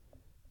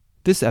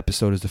This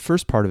episode is the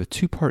first part of a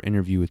two-part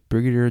interview with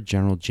Brigadier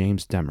General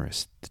James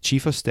Demarest, the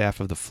Chief of Staff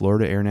of the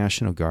Florida Air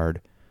National Guard,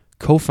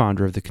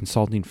 co-founder of the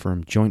consulting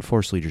firm Joint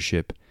Force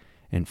Leadership,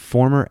 and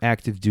former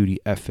active-duty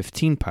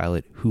F-15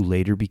 pilot who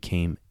later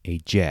became a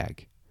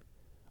JAG.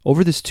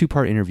 Over this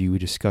two-part interview, we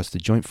discussed the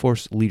Joint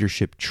Force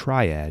Leadership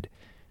Triad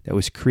that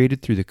was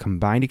created through the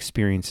combined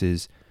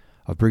experiences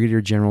of Brigadier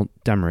General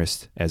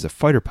Demarest as a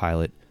fighter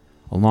pilot,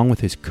 along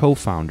with his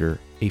co-founder,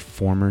 a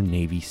former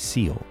Navy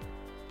SEAL.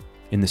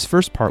 In this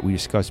first part, we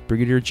discussed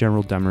Brigadier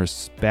General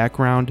Demarest's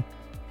background,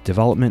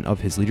 development of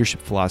his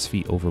leadership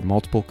philosophy over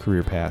multiple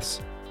career paths,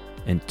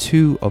 and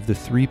two of the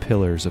three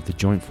pillars of the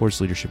Joint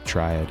Force Leadership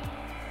Triad,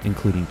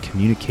 including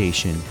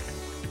communication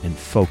and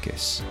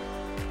focus.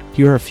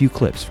 Here are a few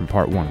clips from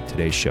part one of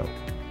today's show.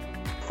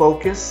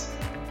 Focus,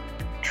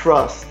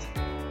 trust,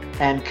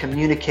 and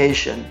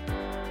communication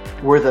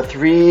were the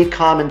three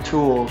common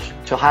tools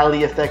to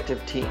highly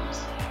effective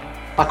teams.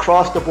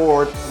 Across the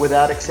board,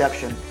 without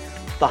exception,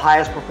 the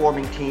highest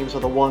performing teams are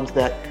the ones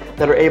that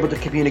are able to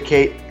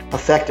communicate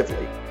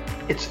effectively.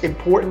 It's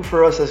important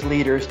for us as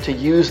leaders to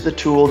use the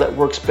tool that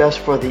works best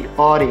for the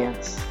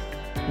audience,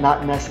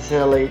 not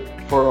necessarily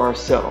for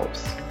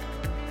ourselves.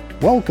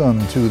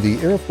 Welcome to the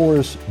Air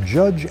Force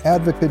Judge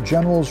Advocate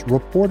General's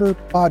Reporter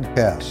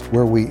Podcast,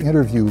 where we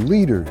interview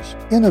leaders,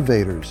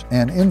 innovators,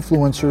 and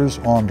influencers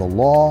on the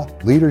law,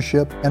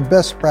 leadership, and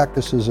best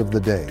practices of the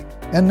day.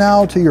 And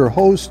now to your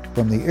host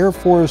from the Air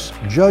Force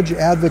Judge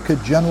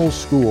Advocate General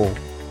School.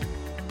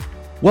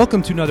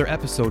 Welcome to another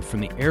episode from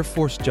the Air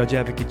Force Judge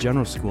Advocate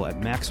General School at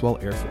Maxwell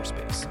Air Force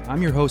Base.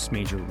 I'm your host,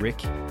 Major Rick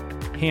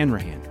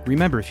Hanrahan.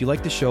 Remember, if you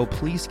like the show,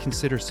 please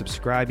consider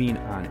subscribing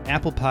on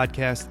Apple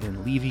Podcasts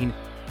and leaving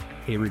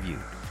a review.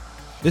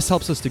 This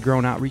helps us to grow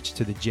an outreach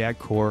to the JAG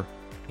Corps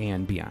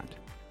and beyond.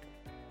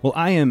 Well,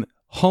 I am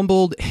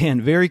humbled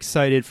and very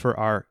excited for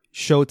our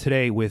show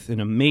today with an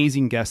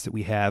amazing guest that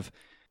we have.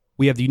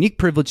 We have the unique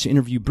privilege to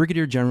interview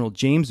Brigadier General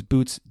James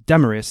Boots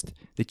Demarest,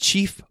 the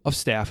Chief of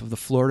Staff of the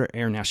Florida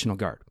Air National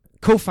Guard,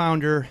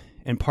 co-founder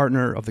and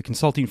partner of the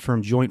consulting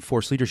firm Joint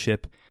Force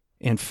Leadership,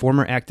 and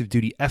former active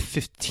duty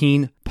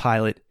F-15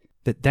 pilot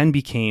that then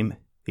became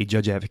a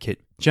Judge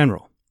Advocate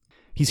General.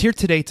 He's here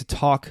today to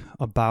talk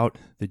about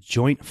the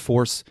Joint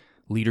Force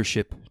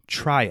Leadership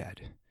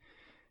Triad,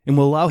 and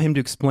we'll allow him to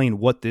explain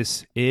what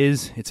this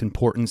is, its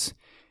importance,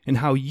 and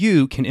how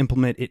you can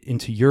implement it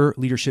into your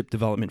leadership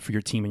development for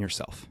your team and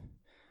yourself.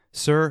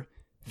 Sir,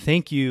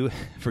 thank you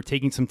for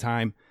taking some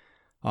time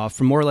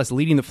from more or less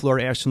leading the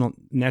Florida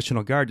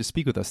National Guard to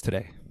speak with us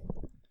today.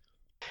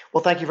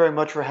 Well, thank you very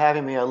much for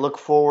having me. I look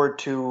forward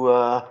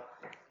to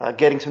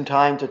getting some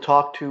time to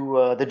talk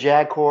to the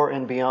JAG Corps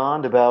and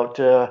beyond about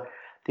the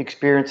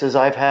experiences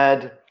I've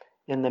had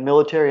in the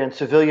military and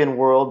civilian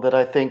world that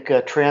I think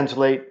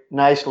translate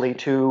nicely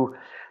to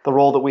the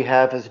role that we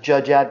have as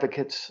judge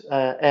advocates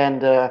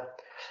and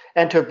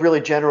to really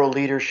general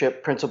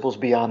leadership principles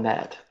beyond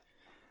that.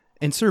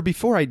 And sir,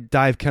 before I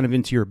dive kind of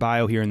into your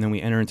bio here and then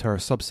we enter into our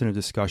substantive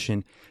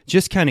discussion,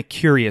 just kind of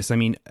curious, I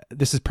mean,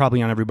 this is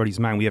probably on everybody's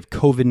mind. We have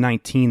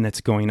COVID-19 that's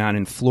going on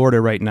in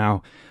Florida right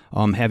now,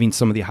 having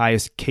some of the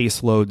highest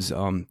caseloads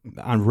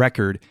on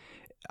record.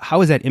 How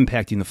is that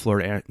impacting the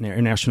Florida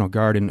Air National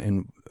Guard,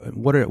 and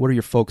what are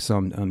your folks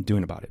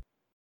doing about it?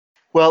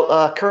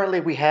 Well, currently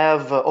we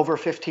have over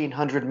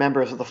 1,500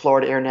 members of the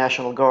Florida Air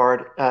National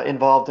Guard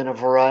involved in a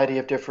variety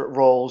of different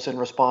roles in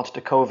response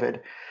to COVID.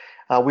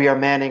 We are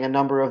manning a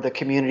number of the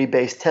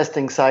community-based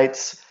testing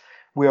sites.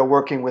 We are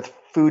working with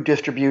food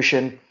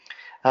distribution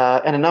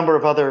and a number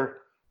of other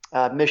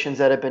missions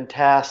that have been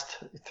tasked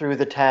through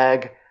the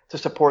TAG to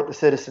support the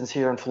citizens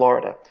here in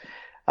Florida.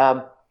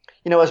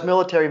 As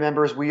military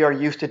members, we are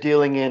used to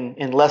dealing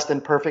in less than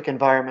perfect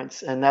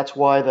environments, and that's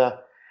why the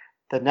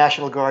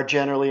National Guard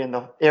generally and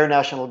the Air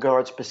National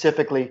Guard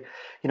specifically,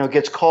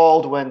 gets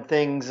called when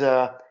things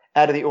out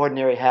of the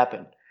ordinary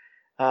happen.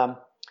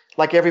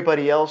 Like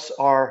everybody else,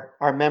 our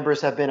members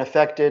have been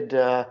affected,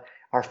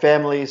 our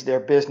families, their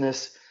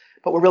business.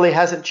 But what really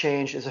hasn't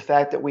changed is the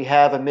fact that we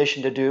have a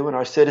mission to do and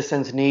our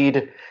citizens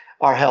need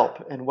our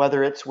help. And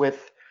whether it's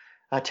with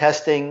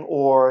testing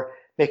or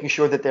making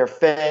sure that they're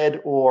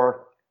fed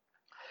or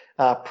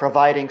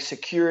providing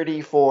security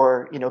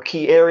for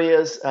key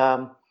areas,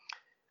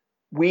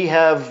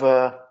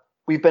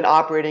 we've been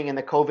operating in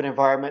the COVID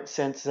environment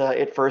since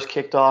it first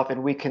kicked off,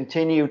 and we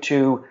continue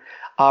to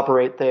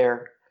operate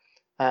there.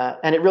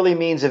 And it really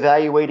means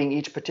evaluating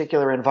each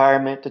particular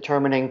environment,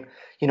 determining,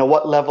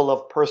 what level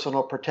of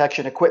personal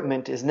protection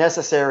equipment is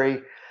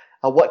necessary,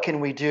 what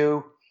can we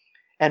do,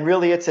 and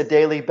really it's a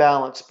daily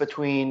balance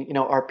between,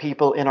 our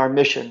people and our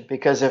mission.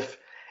 Because if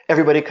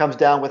everybody comes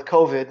down with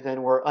COVID,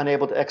 then we're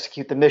unable to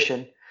execute the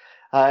mission.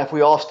 If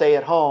we all stay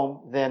at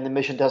home, then the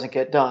mission doesn't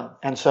get done.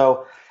 And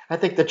so I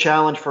think the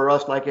challenge for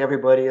us, like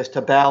everybody, is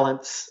to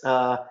balance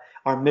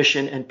our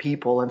mission and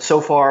people. And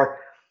so far,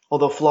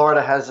 although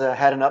Florida has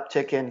had an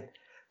uptick in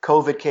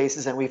COVID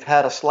cases, and we've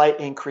had a slight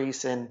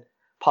increase in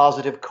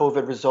positive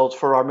COVID results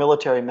for our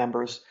military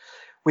members,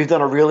 we've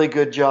done a really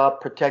good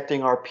job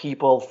protecting our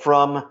people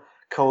from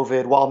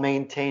COVID while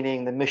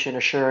maintaining the mission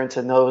assurance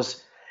in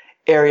those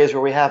areas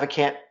where we have a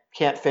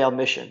can't fail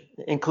mission,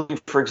 including,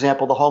 for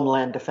example, the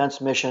Homeland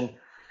Defense mission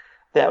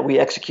that we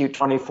execute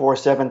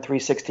 24/7,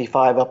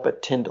 365 up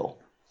at Tyndall.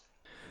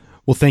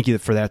 Well, thank you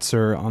for that,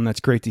 sir.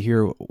 That's great to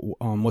hear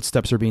what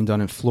steps are being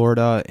done in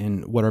Florida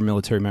and what our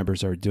military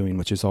members are doing,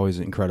 which is always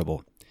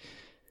incredible.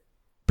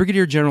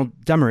 Brigadier General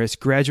Demarest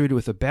graduated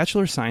with a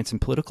Bachelor of Science in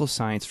Political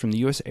Science from the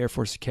U.S. Air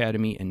Force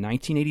Academy in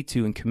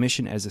 1982 and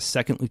commissioned as a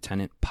second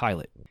lieutenant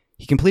pilot.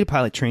 He completed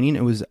pilot training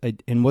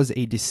and was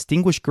a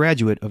distinguished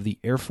graduate of the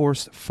Air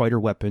Force Fighter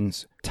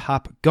Weapons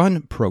Top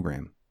Gun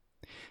program.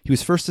 He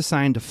was first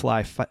assigned to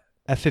fly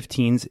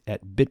F-15s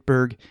at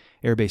Bitburg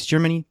Air Base,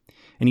 Germany,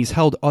 and he's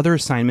held other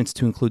assignments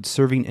to include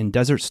serving in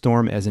Desert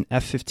Storm as an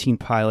F-15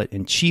 pilot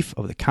and chief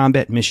of the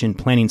Combat Mission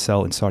Planning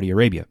Cell in Saudi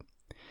Arabia.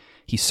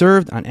 He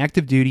served on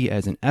active duty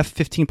as an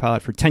F-15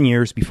 pilot for 10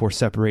 years before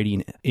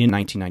separating in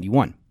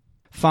 1991.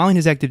 Following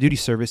his active duty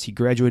service, he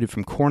graduated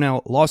from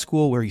Cornell Law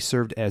School, where he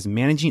served as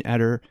managing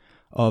editor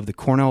of the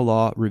Cornell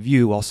Law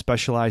Review while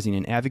specializing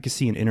in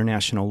advocacy and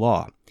international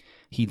law.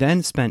 He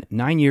then spent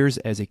 9 years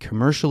as a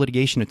commercial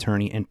litigation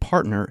attorney and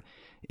partner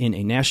in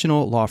a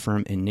national law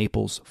firm in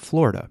Naples,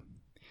 Florida.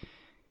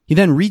 He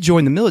then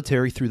rejoined the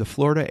military through the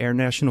Florida Air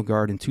National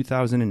Guard in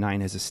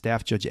 2009 as a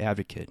staff judge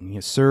advocate, and he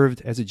has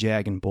served as a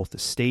JAG in both the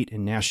state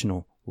and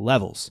national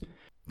levels.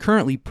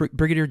 Currently,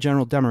 Brigadier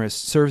General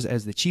Demarest serves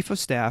as the Chief of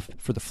Staff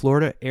for the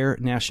Florida Air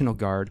National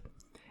Guard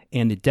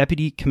and the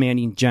Deputy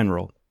Commanding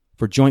General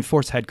for Joint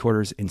Force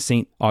Headquarters in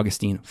St.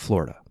 Augustine,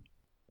 Florida.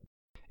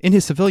 In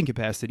his civilian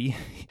capacity,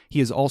 he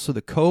is also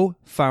the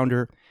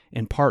co-founder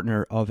and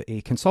partner of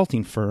a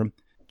consulting firm,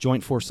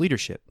 Joint Force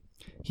Leadership.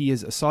 He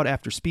is a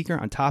sought-after speaker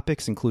on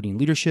topics including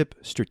leadership,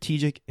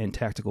 strategic and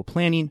tactical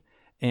planning,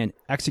 and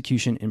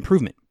execution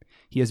improvement.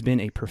 He has been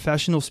a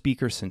professional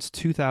speaker since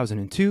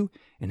 2002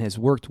 and has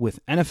worked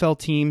with NFL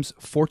teams,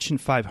 Fortune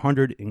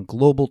 500 and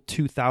Global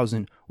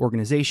 2000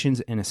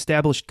 organizations, and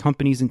established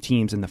companies and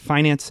teams in the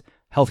finance,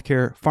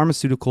 healthcare,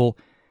 pharmaceutical,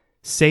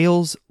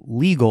 sales,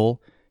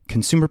 legal,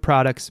 consumer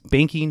products,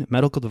 banking,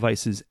 medical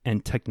devices,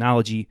 and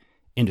technology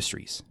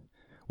industries.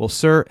 Well,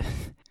 sir,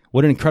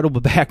 what an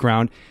incredible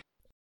background.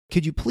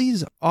 Could you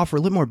please offer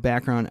a little more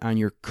background on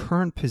your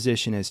current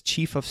position as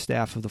Chief of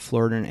Staff of the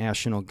Florida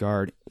National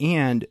Guard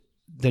and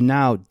the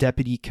now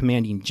Deputy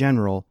Commanding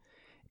General,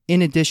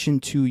 in addition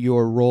to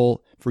your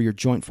role for your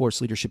Joint Force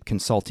Leadership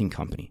Consulting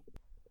Company?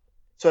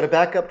 So to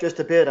back up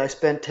just a bit, I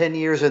spent 10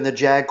 years in the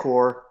JAG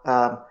Corps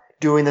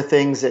doing the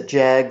things that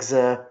JAGs,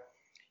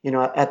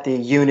 at the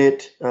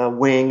unit,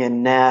 wing,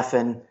 and NAF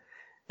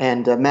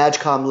and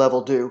MAGCOM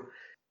level do.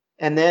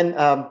 And then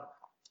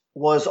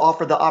was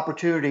offered the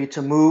opportunity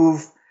to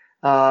move,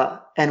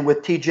 and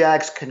with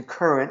TJAG's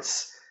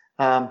concurrence,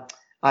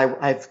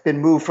 I've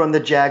been moved from the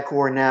JAG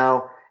Corps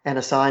now and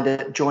assigned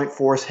at Joint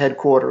Force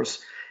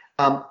Headquarters.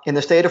 In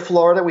the state of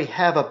Florida, we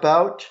have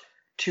about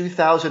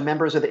 2,000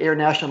 members of the Air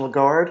National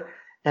Guard,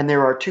 and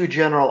there are two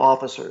general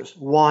officers.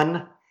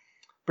 One,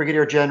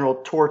 Brigadier General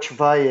Torch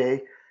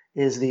Valle,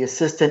 is the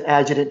Assistant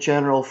Adjutant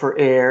General for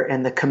Air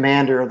and the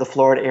commander of the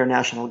Florida Air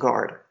National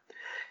Guard.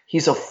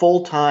 He's a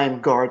full-time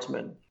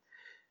guardsman.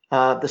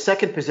 The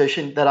second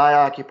position that I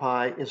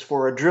occupy is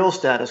for a drill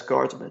status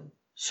guardsman.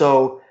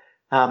 So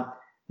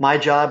my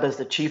job as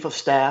the Chief of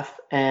Staff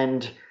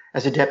and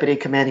as a Deputy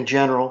Commanding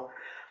General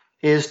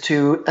is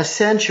to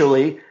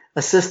essentially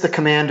assist the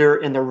commander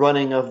in the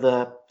running of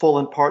the full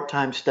and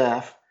part-time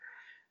staff.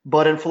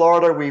 But in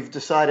Florida, we've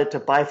decided to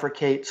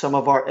bifurcate some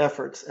of our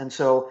efforts. And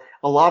so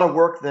a lot of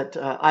work that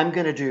I'm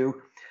going to do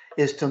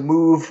is to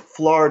move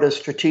Florida's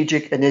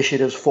strategic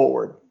initiatives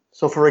forward.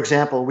 So for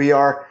example,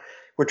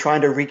 we're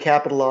trying to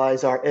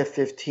recapitalize our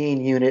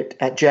F-15 unit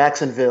at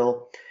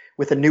Jacksonville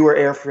with a newer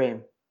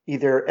airframe,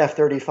 either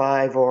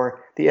F-35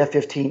 or the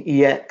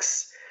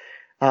F-15EX.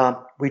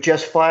 We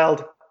just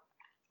filed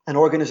an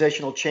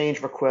organizational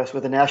change request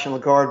with the National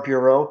Guard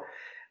Bureau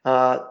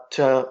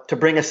to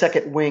bring a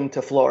second wing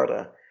to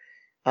Florida.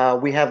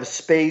 We have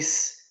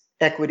space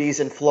equities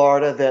in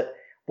Florida that,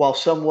 while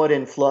somewhat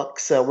in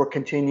flux, we're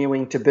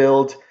continuing to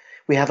build.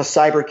 We have a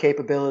cyber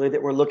capability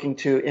that we're looking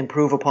to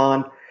improve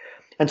upon.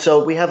 And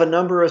so we have a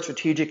number of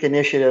strategic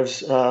initiatives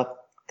that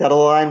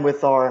align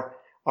with our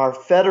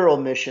federal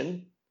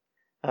mission,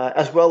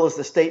 as well as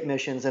the state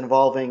missions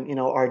involving,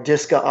 our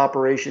DISCA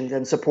operations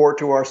and support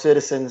to our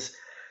citizens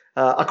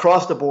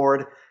across the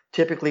board.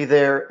 Typically,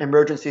 they're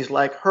emergencies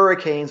like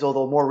hurricanes,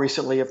 although more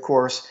recently, of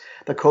course,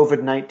 the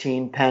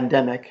COVID-19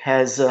 pandemic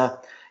has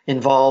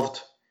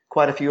involved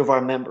quite a few of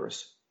our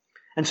members.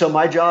 And so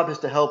my job is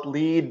to help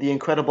lead the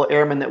incredible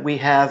airmen that we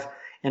have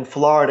in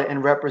Florida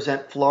and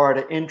represent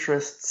Florida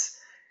interests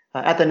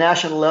at the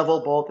national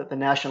level, both at the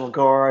National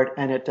Guard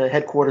and at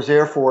Headquarters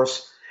Air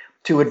Force,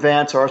 to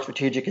advance our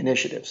strategic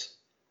initiatives.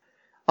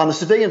 On the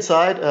civilian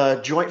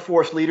side, Joint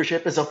Force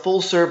Leadership is a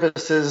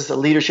full-services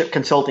leadership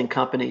consulting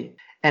company.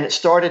 And it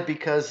started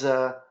because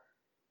a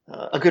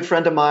good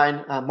friend of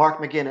mine, Mark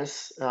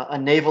McGinnis, a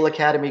Naval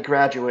Academy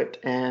graduate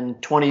and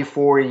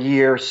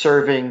 24-year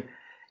serving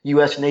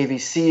U.S. Navy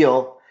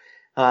SEAL,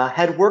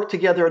 had worked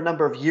together a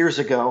number of years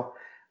ago,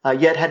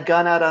 yet had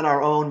gone out on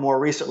our own more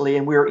recently,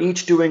 and we were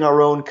each doing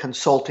our own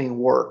consulting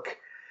work.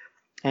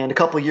 And a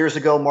couple of years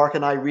ago, Mark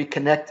and I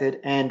reconnected,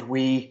 and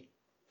we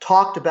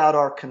talked about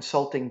our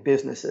consulting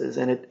businesses.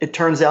 And it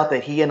turns out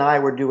that he and I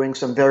were doing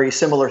some very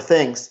similar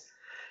things.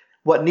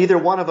 What neither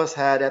one of us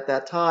had at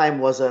that time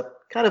was a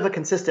kind of a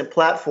consistent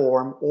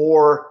platform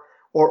or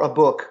a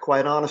book,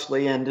 quite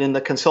honestly. And in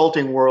the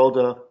consulting world,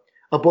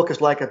 a book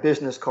is like a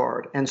business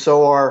card. And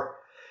so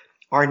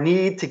our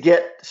need to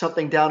get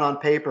something down on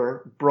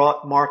paper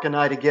brought Mark and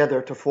I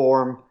together to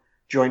form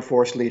Joint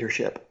Force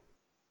Leadership.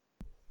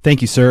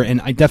 Thank you, sir.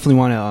 And I definitely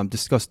want to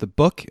discuss the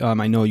book.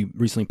 I know you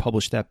recently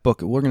published that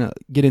book. We're going to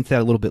get into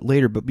that a little bit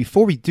later. But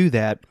before we do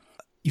that,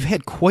 you've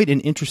had quite an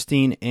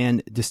interesting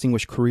and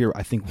distinguished career,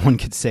 I think one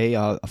could say.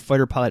 A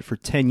fighter pilot for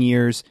 10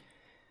 years.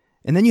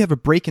 And then you have a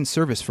break in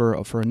service for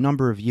a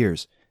number of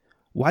years.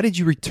 Why did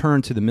you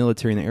return to the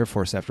military and the Air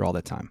Force after all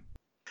that time?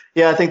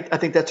 Yeah, I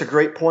think that's a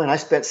great point. I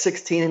spent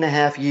 16 and a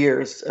half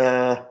years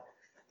as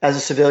a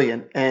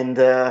civilian and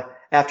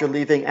after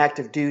leaving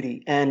active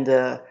duty.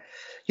 And,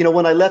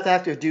 when I left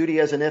active duty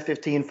as an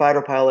F-15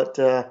 fighter pilot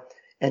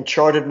and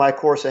charted my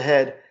course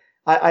ahead,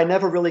 I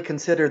never really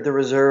considered the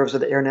reserves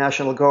of the Air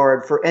National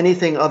Guard for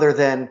anything other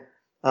than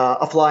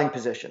a flying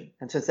position.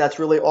 And since that's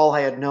really all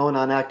I had known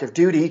on active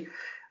duty,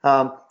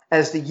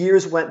 as the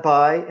years went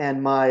by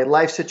and my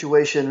life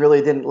situation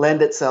really didn't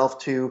lend itself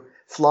to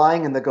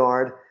flying in the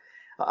Guard,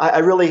 I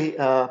really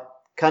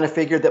kind of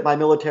figured that my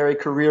military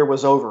career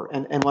was over.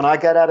 And when I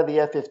got out of the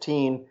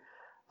F-15,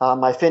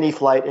 my Finney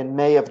flight in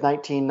May of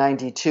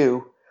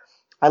 1992,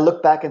 I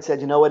looked back and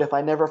said, you know what, if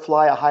I never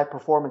fly a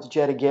high-performance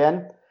jet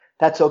again,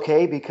 that's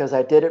okay because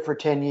I did it for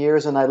 10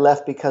 years and I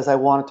left because I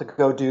wanted to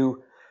go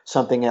do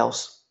something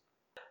else.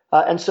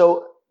 And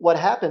so what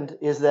happened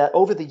is that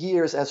over the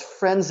years, as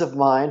friends of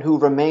mine who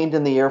remained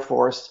in the Air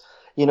Force,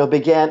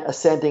 began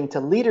ascending to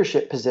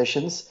leadership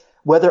positions,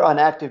 whether on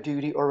active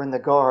duty or in the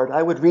Guard,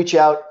 I would reach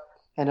out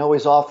and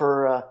always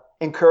offer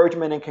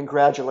encouragement and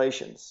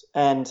congratulations.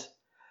 And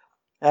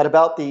I'd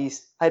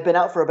been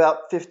out for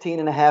about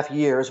 15 and a half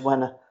years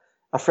when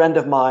a friend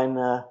of mine,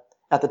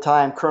 at the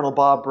time, Colonel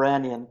Bob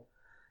Brannion,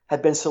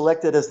 had been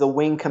selected as the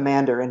wing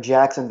commander in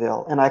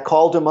Jacksonville. And I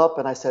called him up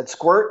and I said,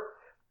 Squirt,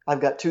 I've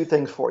got two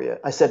things for you.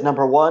 I said,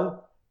 number one,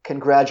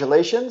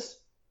 congratulations.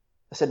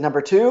 I said,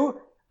 number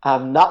two,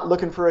 I'm not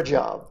looking for a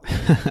job.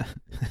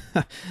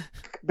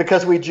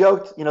 Because we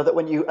joked, that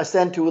when you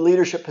ascend to a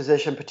leadership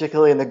position,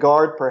 particularly in the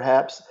Guard,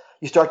 perhaps,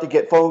 you start to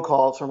get phone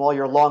calls from all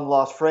your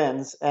long-lost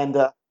friends. And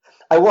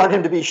I wanted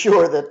him to be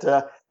sure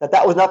that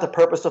was not the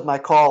purpose of my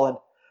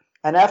call.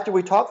 And after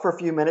we talked for a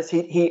few minutes,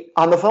 he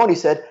on the phone, he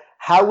said,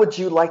 how would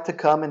you like to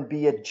come and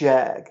be a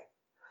JAG?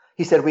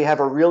 He said, we have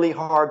a really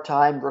hard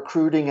time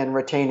recruiting and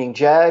retaining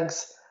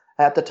JAGs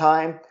at the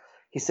time.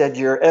 He said,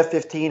 your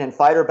F-15 and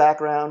fighter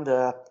background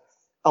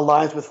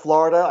aligns with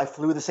Florida. I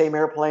flew the same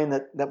airplane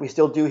that we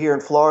still do here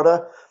in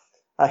Florida.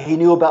 He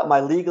knew about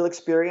my legal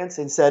experience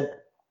and said,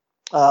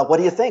 what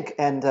do you think?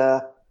 And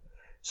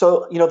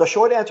so, the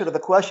short answer to the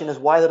question is,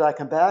 why did I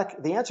come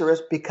back? The answer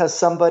is because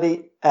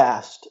somebody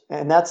asked.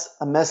 And that's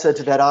a message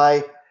that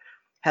I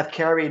have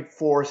carried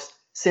forth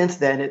since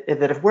then,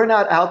 that if we're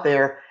not out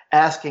there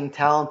asking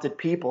talented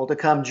people to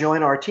come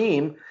join our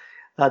team,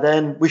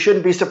 then we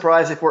shouldn't be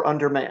surprised if we're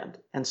undermanned.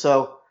 And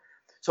so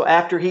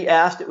after he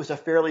asked, it was a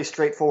fairly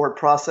straightforward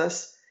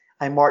process.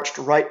 I marched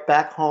right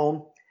back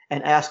home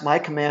and asked my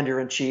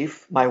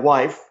commander-in-chief, my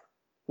wife,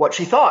 what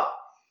she thought.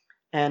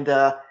 And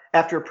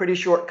after a pretty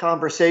short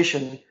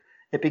conversation,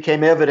 it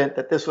became evident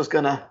that this was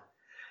going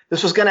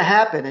to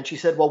happen. And she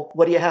said, well,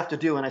 what do you have to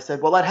do? And I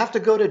said, well, I'd have to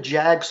go to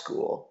JAG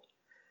school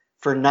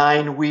for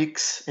 9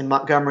 weeks in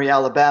Montgomery,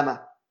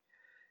 Alabama.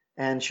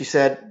 And she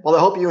said, well, I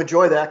hope you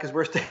enjoy that because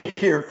we're staying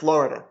here in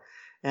Florida.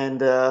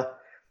 And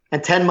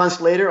 10 months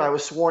later, I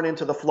was sworn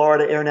into the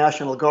Florida Air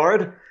National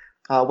Guard,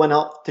 went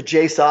out to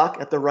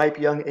JSOC at the ripe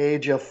young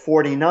age of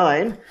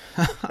 49,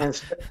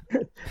 and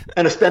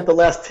I spent the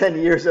last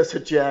 10 years as a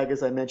JAG,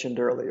 as I mentioned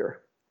earlier.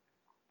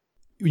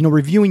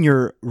 Reviewing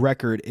your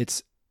record,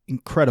 it's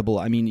incredible.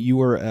 I mean, you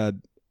were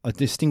a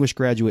distinguished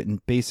graduate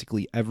in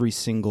basically every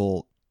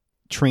single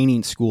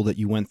training school that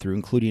you went through,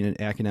 including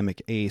an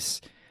academic ace,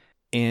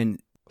 and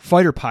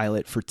fighter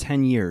pilot for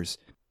 10 years.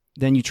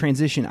 Then you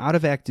transition out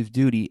of active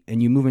duty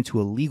and you move into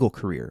a legal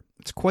career.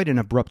 It's quite an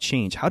abrupt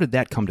change. How did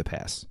that come to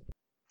pass?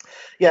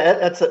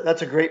 Yeah,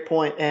 that's a great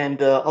point.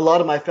 And a lot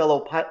of my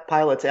fellow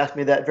pilots ask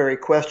me that very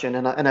question.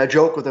 And I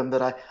joke with them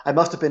that I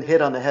must have been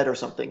hit on the head or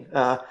something.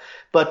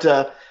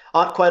 But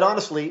quite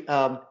honestly,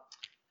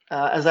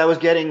 as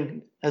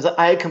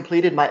I had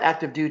completed my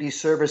active duty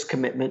service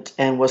commitment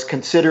and was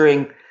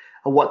considering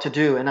what to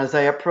do, and as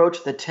I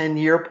approached the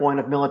 10-year point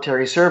of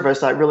military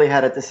service, I really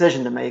had a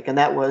decision to make. And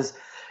that was,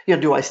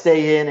 do I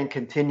stay in and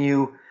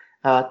continue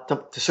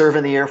to serve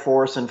in the Air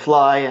Force and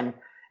fly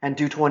and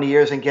do 20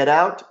 years and get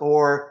out,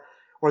 or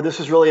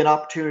this is really an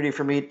opportunity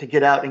for me to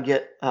get out and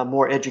get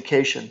more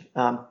education.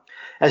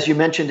 As you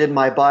mentioned in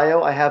my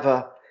bio, I have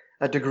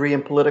a degree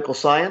in political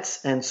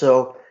science, and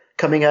so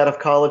coming out of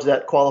college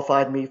that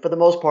qualified me, for the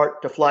most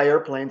part, to fly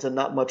airplanes and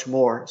not much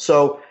more.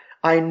 So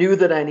I knew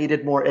that I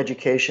needed more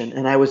education,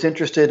 and I was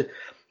interested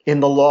in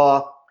the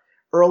law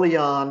early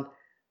on,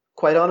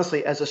 quite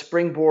honestly, as a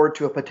springboard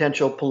to a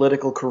potential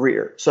political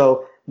career.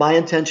 So my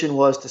intention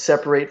was to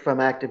separate from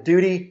active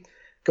duty,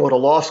 go to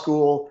law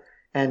school,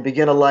 and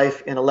begin a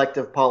life in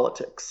elective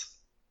politics.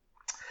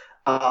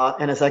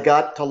 And as I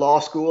got to law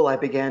school, I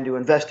began to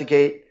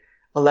investigate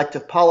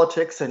elective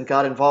politics and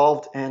got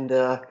involved. And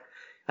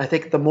I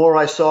think the more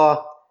I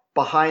saw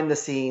behind the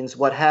scenes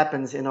what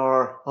happens in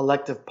our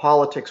elective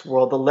politics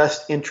world, the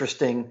less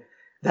interesting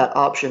that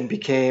option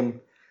became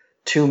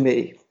to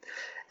me.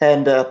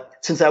 And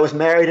since I was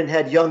married and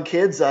had young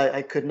kids,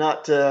 I could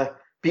not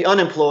be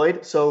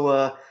unemployed.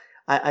 So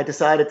I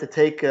decided to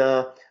take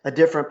a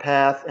different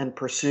path and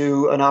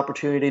pursue an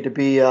opportunity to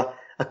be a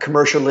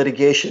commercial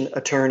litigation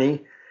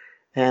attorney.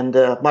 And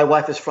my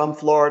wife is from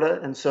Florida.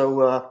 And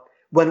so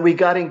when we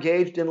got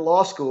engaged in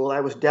law school,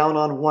 I was down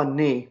on one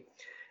knee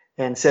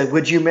and said,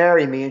 "Would you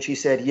marry me?" And she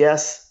said,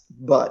 "Yes,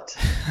 but."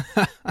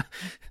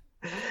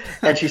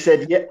 And she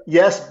said,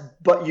 "Yes,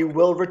 but you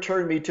will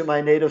return me to my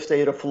native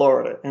state of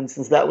Florida." And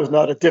since that was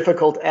not a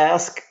difficult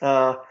ask,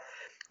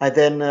 I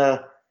then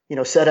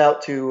set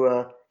out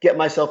to get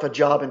myself a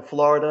job in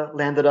Florida,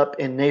 landed up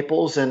in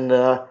Naples, and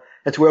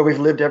that's where we've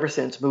lived ever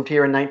since. Moved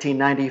here in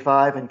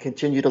 1995 and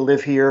continue to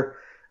live here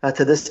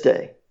to this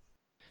day.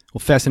 Well,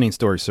 fascinating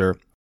story, sir.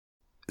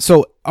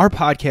 So our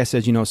podcast,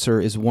 as you know, sir,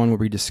 is one where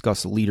we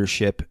discuss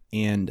leadership,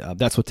 and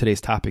that's what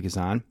today's topic is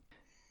on.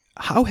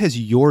 How has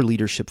your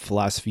leadership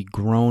philosophy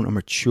grown or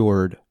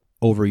matured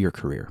over your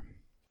career?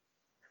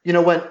 You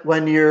know,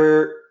 when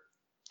you're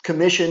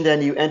commissioned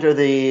and you enter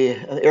the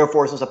Air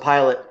Force as a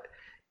pilot,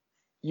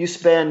 you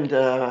spend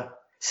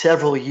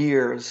several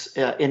years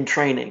in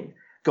training,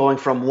 going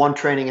from one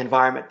training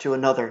environment to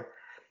another.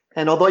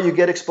 And although you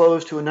get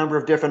exposed to a number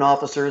of different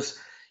officers,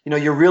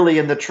 you're really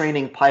in the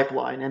training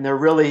pipeline, and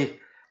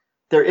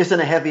there isn't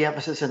a heavy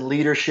emphasis in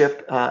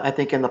leadership. I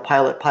think in the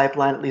pilot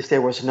pipeline, at least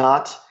there was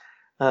not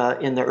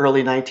in the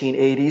early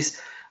 1980s.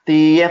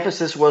 The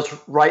emphasis was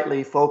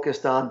rightly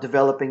focused on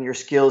developing your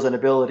skills and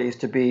abilities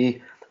to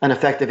be an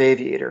effective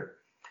aviator.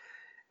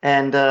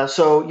 And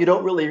so you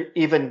don't really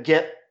even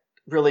get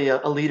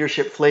a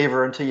leadership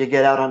flavor until you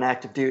get out on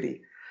active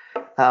duty.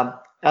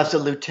 As a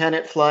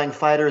lieutenant flying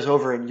fighters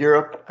over in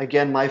Europe,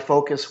 again, my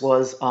focus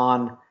was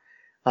on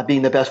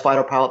being the best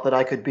fighter pilot that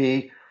I could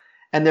be.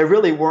 And there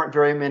really weren't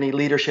very many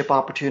leadership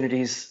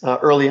opportunities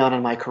early on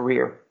in my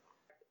career.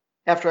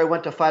 After I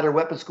went to fighter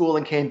weapons school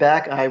and came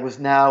back, I was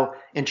now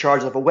in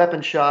charge of a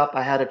weapons shop.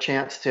 I had a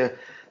chance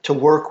to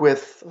work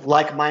with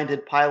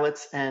like-minded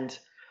pilots. And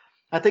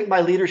I think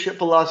my leadership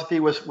philosophy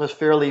was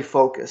fairly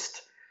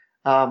focused.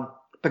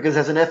 Because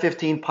as an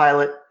F-15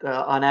 pilot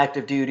on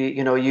active duty,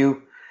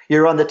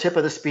 you're on the tip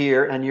of the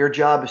spear, and your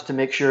job is to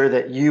make sure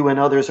that you and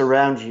others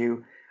around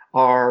you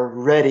are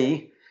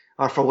ready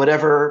for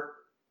whatever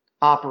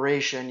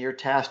operation you're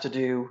tasked to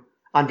do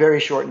on very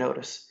short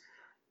notice.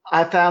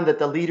 I found that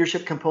the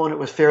leadership component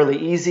was fairly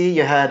easy.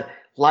 You had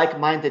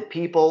like-minded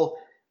people,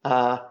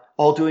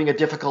 all doing a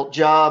difficult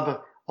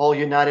job, all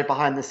united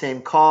behind the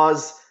same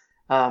cause.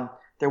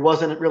 There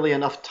wasn't really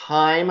enough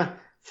time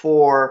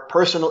for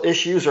personal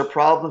issues or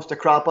problems to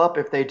crop up.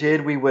 If they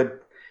did, we would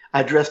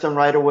address them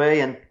right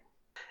away.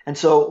 And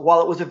so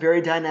while it was a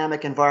very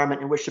dynamic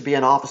environment in which to be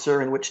an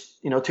officer, in which,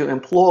 to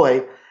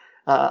employ,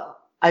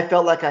 I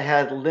felt like I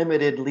had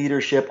limited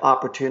leadership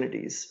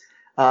opportunities.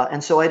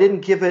 And so I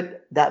didn't give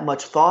it that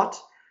much thought.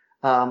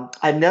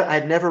 I'd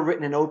never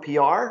written an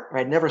OPR, or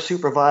I'd never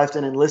supervised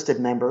an enlisted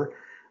member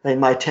in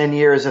my 10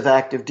 years of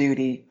active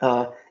duty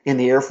in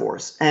the Air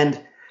Force.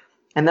 And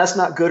that's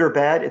not good or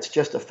bad. It's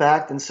just a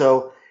fact. And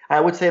so I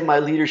would say my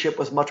leadership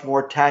was much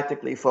more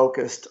tactically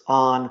focused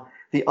on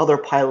the other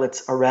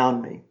pilots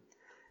around me.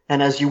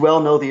 And as you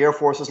well know, the Air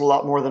Force is a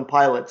lot more than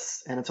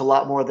pilots, and it's a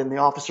lot more than the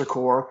officer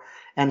corps.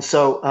 And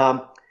so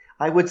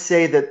I would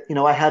say that,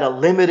 I had a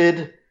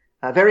limited,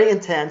 very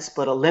intense,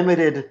 but a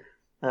limited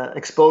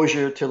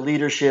exposure to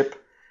leadership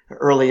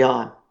early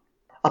on.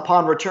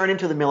 Upon returning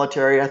to the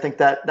military, I think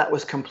that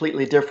was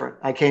completely different.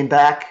 I came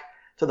back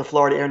to the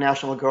Florida Air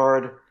National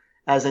Guard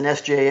as a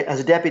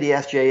deputy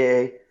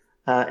SJA,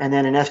 and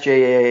then an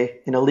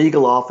SJA in a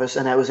legal office,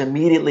 and I was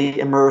immediately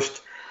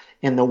immersed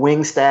in the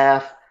wing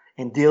staff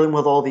and dealing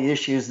with all the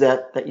issues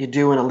that you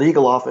do in a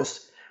legal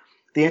office.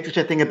 The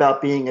interesting thing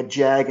about being a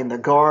JAG in the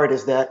Guard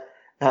is that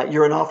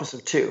you're an office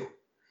of two,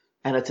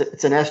 and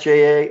it's an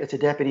SJA, it's a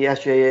deputy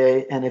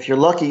SJA, and if you're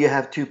lucky, you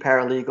have two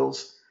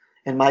paralegals.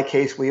 In my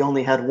case, we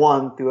only had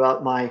one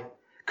throughout my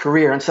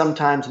career, and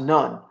sometimes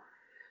none.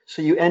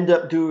 So you end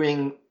up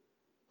doing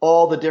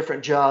all the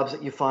different jobs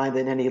that you find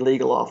in any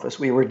legal office.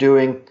 We were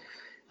doing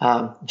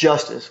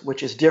justice,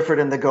 which is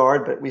different in the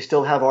Guard, but we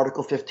still have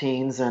Article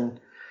 15s, and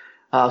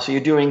so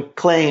you're doing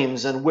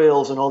claims and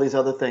wills and all these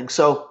other things.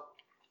 So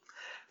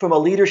from a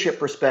leadership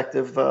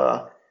perspective,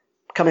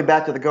 coming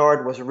back to the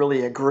Guard was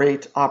really a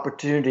great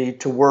opportunity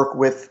to work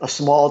with a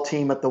small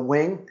team at the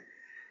wing.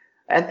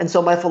 And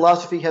so my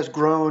philosophy has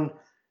grown,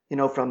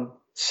 from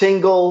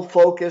single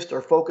focused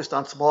or focused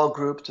on small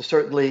groups to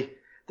certainly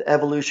the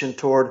evolution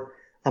toward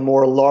a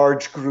more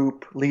large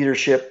group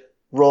leadership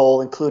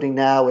role, including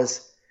now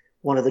as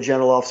one of the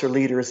general officer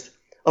leaders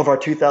of our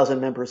 2,000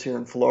 members here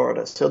in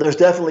Florida. So there's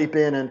definitely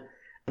been an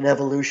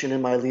evolution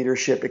in my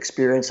leadership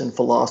experience and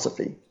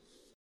philosophy.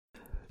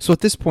 So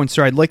at this point,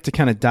 sir, I'd like to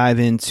kind of dive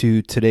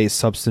into today's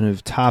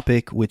substantive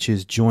topic, which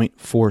is joint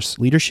force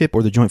leadership,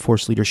 or the joint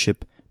force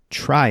leadership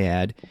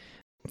triad.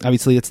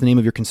 Obviously, that's the name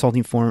of your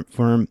consulting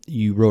firm.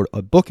 You wrote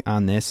a book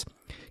on this.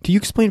 Can you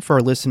explain for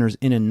our listeners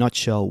in a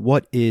nutshell,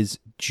 what is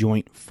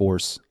joint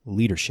force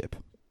leadership?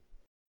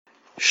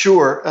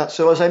 Sure.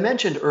 So as I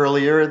mentioned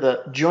earlier,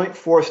 the joint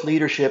force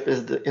leadership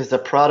is the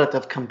product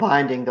of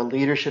combining the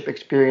leadership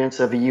experience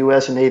of a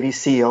U.S. Navy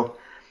SEAL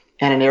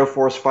and an Air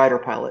Force fighter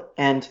pilot.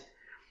 And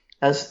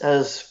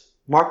as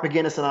Mark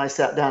McGinnis and I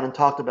sat down and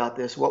talked about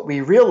this, what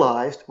we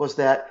realized was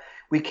that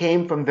we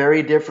came from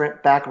very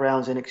different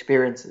backgrounds and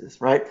experiences,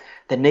 right?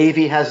 The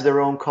Navy has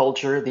their own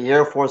culture. The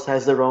Air Force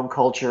has their own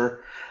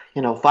culture.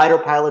 Fighter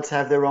pilots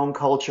have their own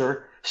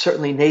culture.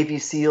 Certainly Navy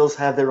SEALs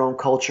have their own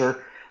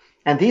culture.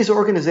 And these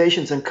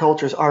organizations and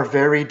cultures are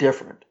very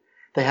different.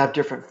 They have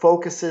different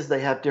focuses. They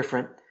have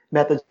different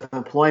methods of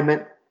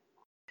employment.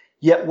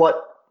 Yet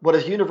what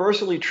is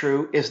universally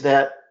true is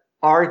that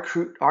our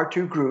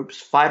two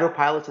groups, fighter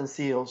pilots and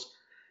SEALs,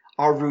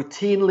 are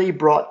routinely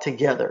brought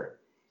together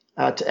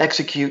to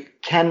execute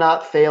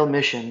cannot-fail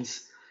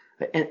missions.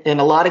 In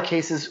a lot of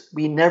cases,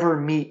 we never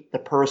meet the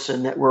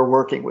person that we're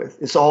working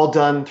with. It's all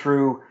done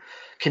through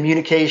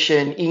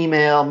communication,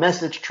 email,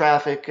 message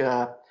traffic,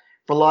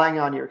 relying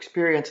on your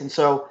experience. And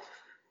so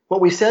what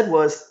we said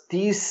was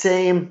these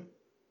same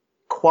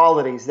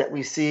qualities that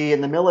we see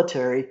in the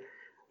military,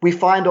 we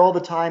find all the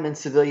time in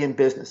civilian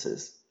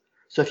businesses.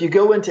 So if you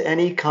go into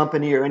any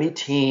company or any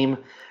team,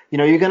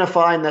 you're going to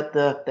find that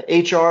the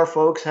HR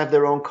folks have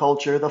their own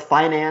culture, the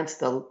finance,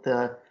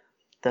 the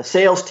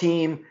sales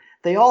team,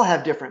 they all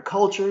have different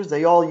cultures.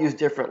 They all use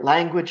different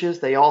languages.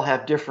 They all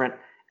have different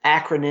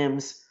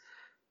acronyms,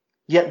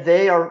 yet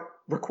they are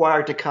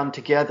required to come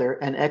together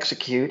and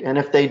execute. And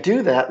if they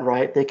do that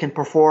right, they can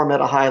perform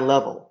at a high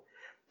level.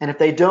 And if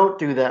they don't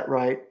do that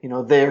right,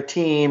 their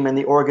team and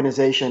the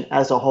organization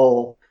as a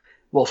whole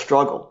will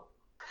struggle.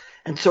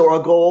 And so our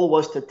goal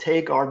was to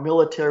take our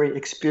military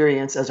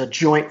experience as a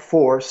joint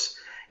force,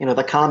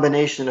 the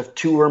combination of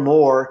two or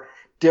more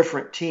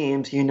different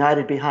teams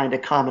united behind a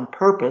common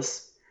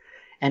purpose,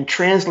 and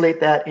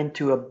translate that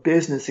into a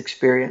business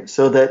experience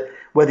so that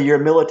whether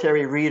you're a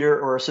military reader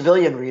or a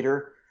civilian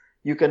reader,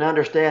 you can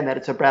understand that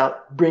it's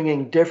about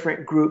bringing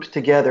different groups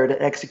together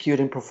to execute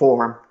and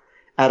perform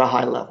at a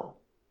high level.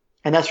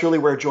 And that's really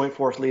where joint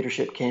force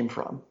leadership came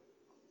from.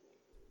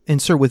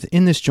 And sir,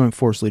 within this joint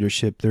force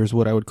leadership, there's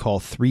what I would call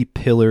three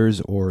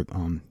pillars, or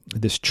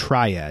this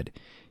triad.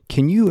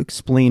 Can you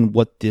explain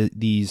what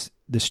this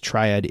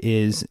triad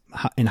is,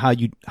 and how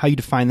you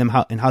define them,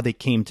 and how they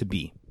came to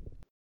be?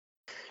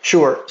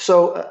 Sure.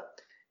 So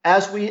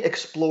as we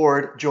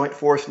explored joint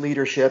force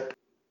leadership,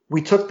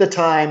 we took the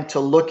time to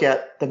look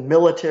at the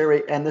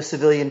military and the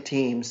civilian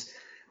teams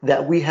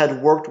that we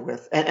had worked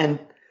with. And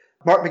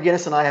Mark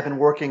McGinnis and I have been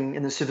working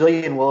in the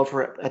civilian world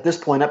for, at this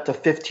point, up to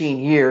 15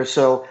 years.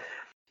 So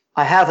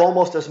I have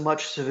almost as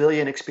much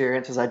civilian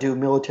experience as I do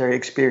military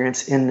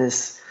experience in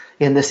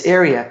this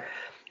area.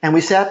 And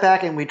we sat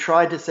back and we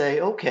tried to say,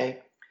 okay,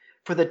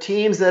 for the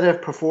teams that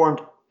have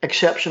performed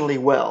exceptionally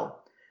well,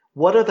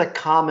 what are the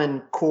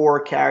common core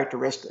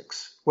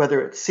characteristics,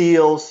 whether it's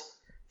SEALs,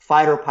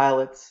 fighter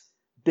pilots,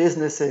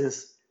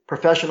 businesses,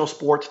 professional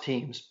sports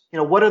teams?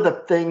 What are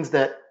the things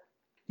that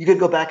you could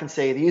go back and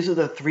say, these are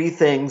the three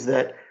things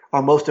that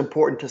are most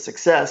important to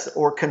success?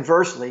 Or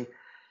conversely,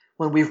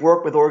 when we've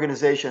worked with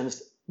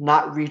organizations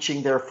not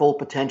reaching their full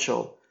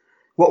potential,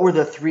 what were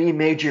the three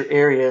major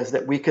areas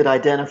that we could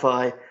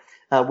identify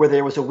where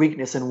there was a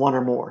weakness in one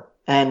or more?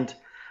 And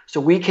so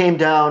we came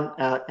down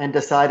and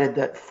decided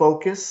that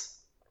focus,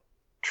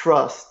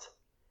 trust,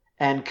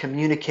 and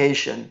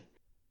communication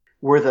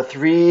were the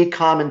three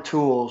common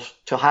tools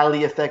to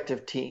highly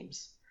effective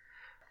teams.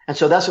 And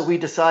so that's what we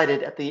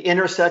decided. At the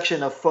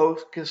intersection of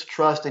focus,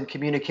 trust, and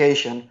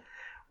communication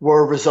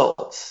were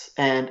results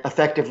and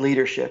effective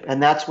leadership.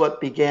 And that's what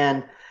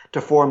began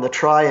to form the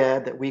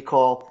triad that we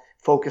call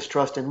focus,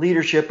 trust, and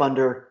leadership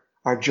under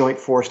our joint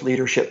force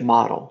leadership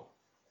model.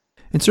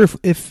 And sir,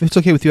 if it's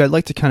okay with you, I'd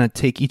like to kind of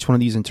take each one of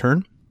these in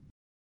turn.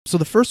 So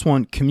the first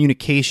one,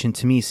 communication,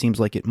 to me seems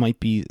like it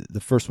might be the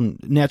first one,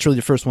 naturally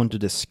the first one to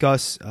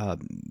discuss.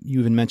 You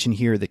even mentioned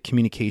here that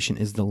communication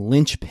is the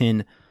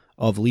linchpin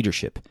of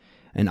leadership.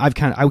 And I would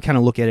kind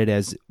of look at it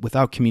as,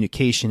 without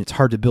communication, it's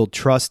hard to build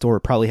trust or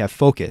probably have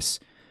focus.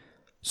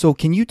 So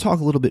can you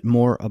talk a little bit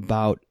more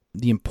about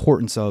the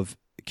importance of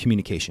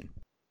communication?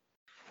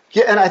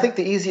 Yeah, and I think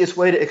the easiest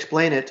way to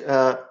explain it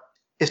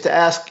is to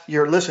ask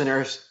your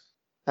listeners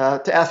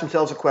to ask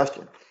themselves a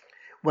question.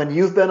 When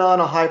you've been on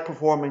a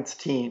high-performance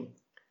team,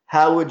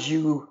 how would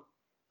you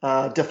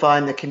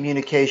define the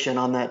communication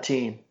on that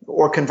team?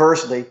 Or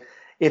conversely,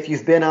 if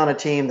you've been on a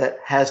team that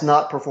has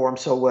not performed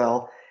so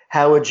well,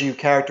 how would you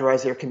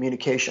characterize their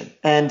communication?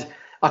 And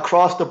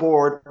across the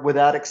board,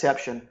 without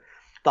exception,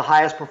 the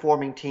highest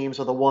performing teams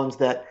are the ones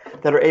that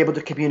are able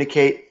to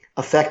communicate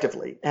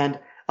effectively. And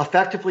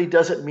effectively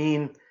doesn't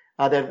mean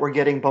that we're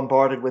getting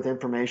bombarded with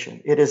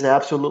information. It is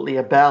absolutely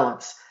a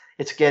balance.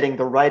 It's getting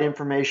the right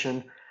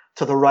information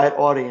to the right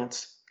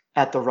audience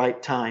at the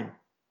right time.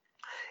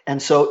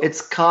 And so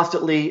it's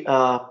constantly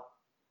a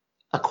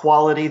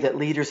quality that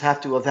leaders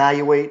have to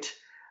evaluate,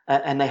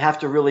 and they have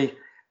to really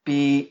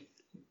be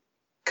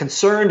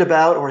concerned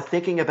about or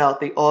thinking about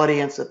the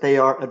audience that they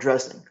are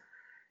addressing.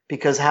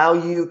 Because how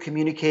you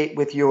communicate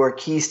with your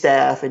key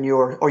staff and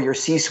your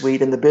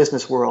C-suite in the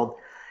business world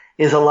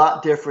is a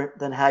lot different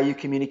than how you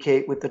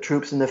communicate with the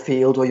troops in the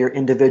field or your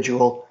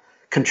individual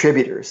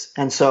contributors.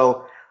 And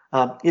so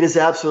it is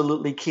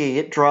absolutely key.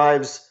 It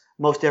drives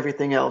most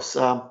everything else.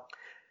 So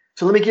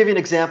let me give you an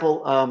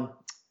example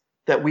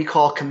that we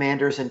call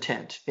commander's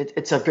intent.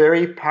 It's a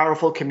very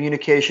powerful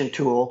communication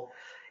tool.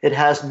 It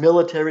has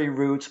military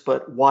roots,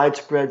 but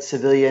widespread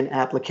civilian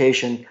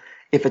application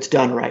if it's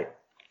done right.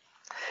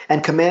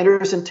 And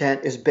commander's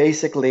intent is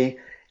basically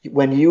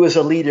when you as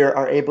a leader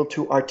are able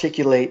to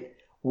articulate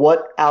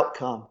what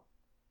outcome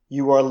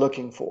you are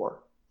looking for.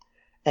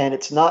 And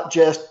it's not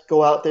just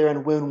go out there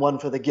and win one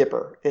for the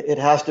Gipper. It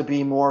has to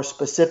be more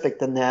specific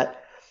than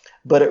that,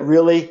 but it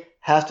really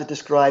has to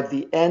describe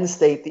the end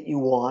state that you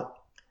want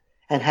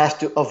and has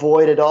to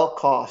avoid at all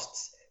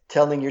costs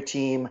telling your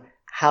team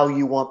how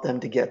you want them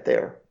to get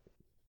there.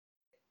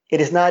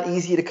 It is not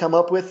easy to come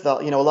up with. A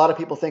lot of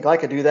people think I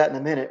could do that in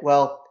a minute.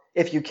 Well,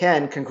 if you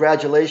can,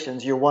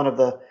 congratulations, you're one of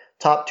the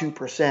top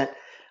 2%.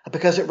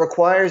 Because it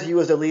requires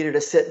you as a leader to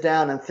sit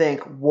down and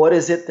think, what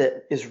is it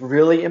that is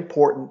really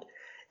important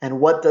and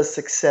what does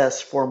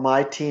success for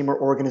my team or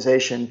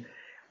organization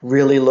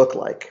really look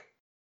like?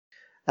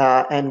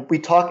 And we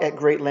talk at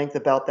great length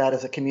about that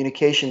as a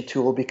communication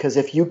tool, because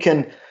if you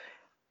can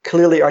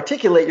clearly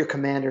articulate your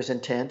commander's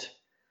intent,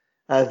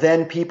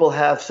 then people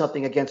have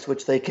something against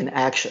which they can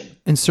action.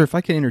 And sir, if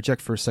I can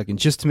interject for a second,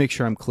 just to make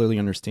sure I'm clearly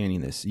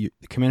understanding this, the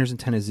commander's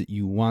intent is that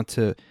you want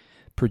to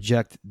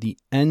project the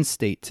end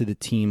state to the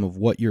team of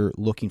what you're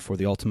looking for,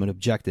 the ultimate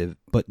objective,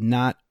 but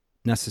not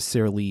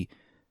necessarily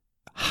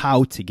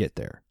how to get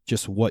there,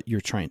 just where you're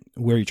trying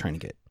to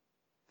get.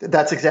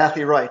 That's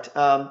exactly right.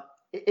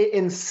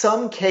 In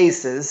some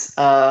cases,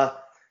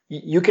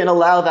 you can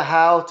allow the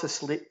how to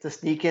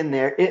sneak in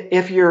there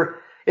if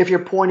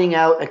you're pointing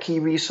out a key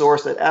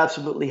resource that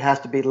absolutely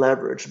has to be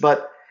leveraged,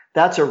 but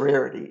that's a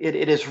rarity.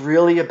 It is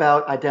really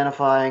about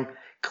identifying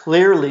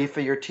clearly for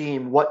your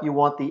team what you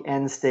want the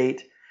end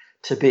state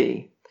to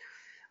be.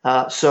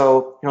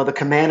 So the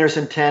commander's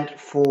intent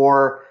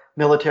for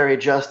military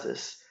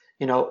justice,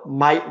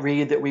 might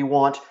read that we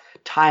want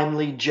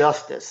timely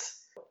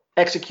justice,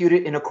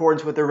 executed in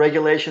accordance with the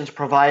regulations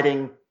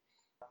providing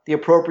the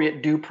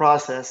appropriate due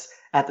process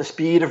at the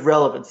speed of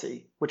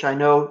relevancy, which I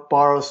know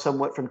borrows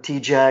somewhat from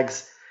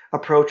TJAG's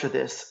approach of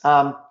this.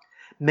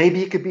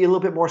 Maybe it could be a little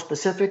bit more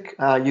specific.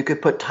 You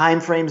could put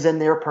timeframes in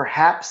there,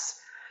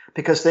 perhaps,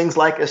 because things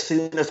like as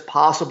soon as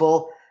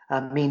possible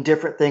mean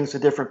different things to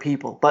different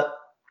people. But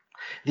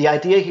the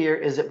idea here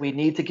is that we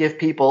need to give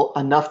people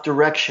enough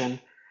direction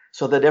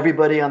so that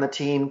everybody on the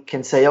team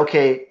can say,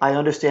 okay, I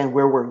understand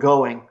where we're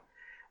going,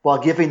 while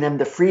giving them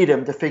the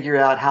freedom to figure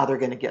out how they're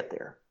going to get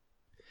there.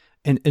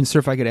 And sir,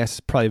 if I could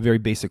ask probably a very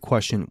basic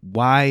question,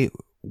 why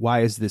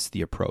is this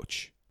the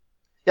approach?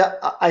 Yeah,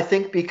 I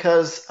think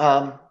because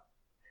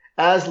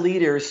as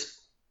leaders,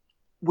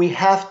 we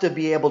have to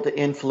be able to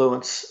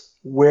influence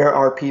where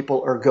our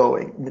people are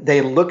going.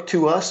 They look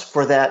to us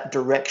for that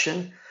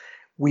direction.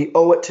 We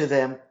owe it to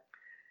them.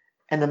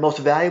 And the most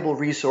valuable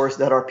resource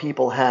that our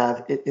people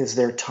have is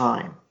their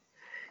time.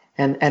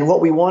 And what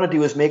we want to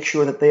do is make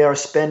sure that they are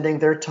spending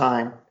their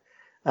time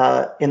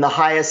in the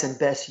highest and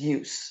best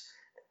use,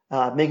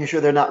 making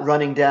sure they're not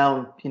running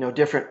down,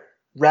 different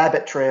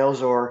rabbit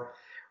trails or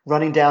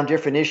running down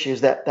different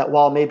issues that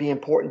while may be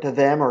important to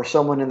them or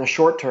someone in the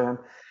short term,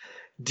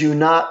 do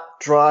not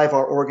drive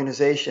our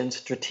organization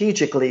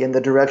strategically in the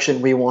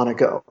direction we want to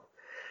go.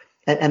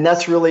 And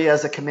that's really,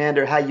 as a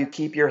commander, how you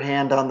keep your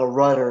hand on the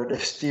rudder to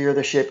steer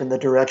the ship in the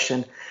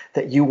direction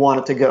that you want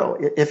it to go.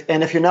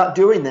 If you're not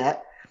doing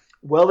that,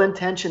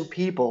 well-intentioned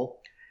people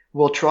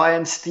will try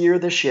and steer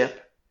the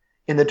ship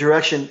in the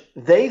direction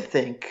they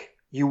think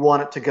you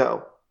want it to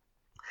go.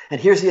 And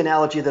here's the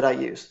analogy that I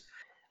use.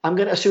 I'm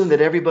going to assume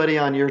that everybody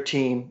on your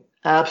team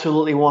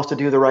absolutely wants to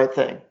do the right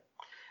thing.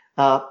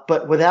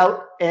 But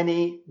without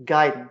any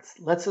guidance,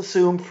 let's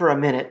assume for a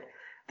minute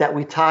that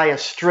we tie a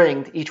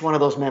string to each one of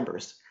those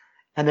members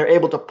and they're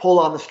able to pull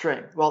on the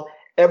string. Well,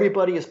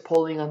 everybody is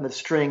pulling on the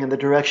string in the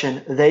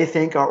direction they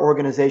think our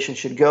organization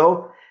should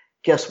go.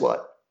 Guess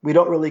what? We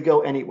don't really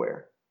go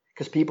anywhere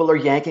because people are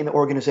yanking the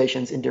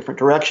organizations in different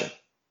directions.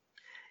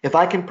 If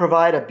I can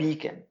provide a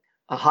beacon,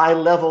 a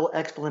high-level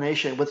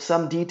explanation with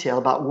some detail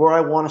about where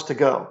I want us to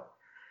go,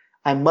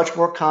 I'm much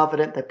more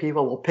confident that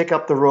people will pick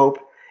up the rope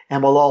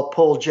and we'll all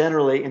pull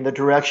generally in the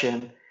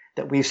direction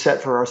that we've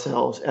set for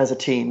ourselves as a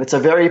team. It's a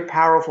very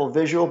powerful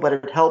visual, but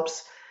it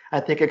helps I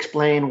think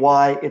explain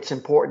why it's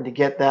important to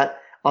get that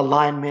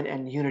alignment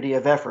and unity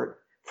of effort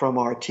from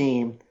our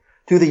team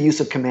through the use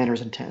of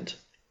commander's intent.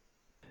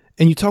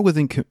 And you talk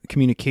within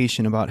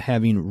communication about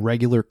having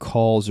regular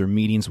calls or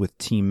meetings with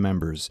team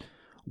members.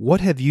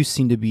 What have you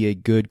seen to be a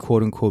good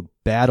quote-unquote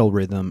battle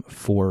rhythm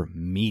for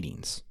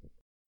meetings?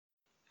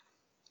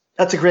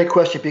 That's a great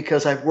question,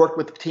 because I've worked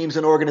with teams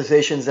and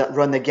organizations that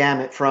run the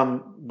gamut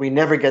from we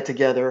never get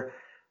together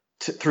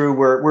through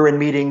where we're in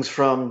meetings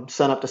from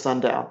sunup to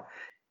sundown.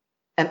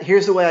 And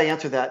here's the way I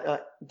answer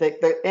that.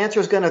 The answer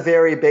is going to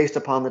vary based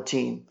upon the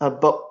team.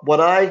 But what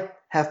I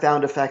have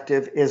found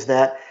effective is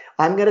that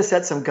I'm going to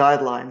set some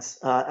guidelines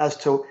as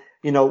to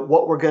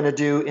what we're going to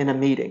do in a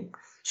meeting.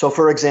 So,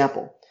 for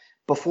example,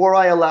 before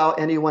I allow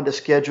anyone to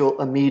schedule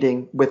a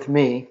meeting with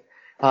me,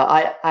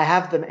 I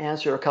have them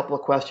answer a couple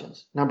of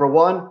questions. Number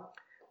one,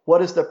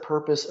 what is the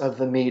purpose of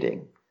the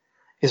meeting?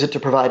 Is it to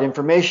provide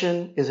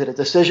information? Is it a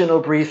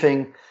decisional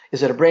briefing?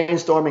 Is it a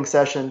brainstorming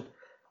session?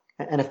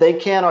 And if they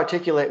can't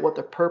articulate what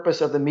the purpose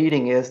of the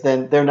meeting is,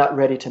 then they're not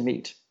ready to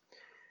meet.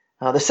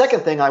 The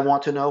second thing I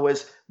want to know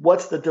is,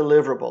 what's the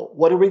deliverable?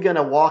 What are we going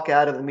to walk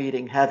out of the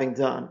meeting having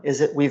done?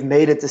 Is it we've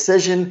made a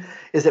decision?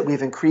 Is it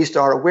we've increased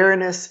our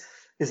awareness?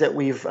 Is it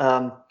we've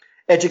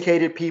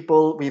educated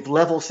people? We've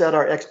level set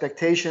our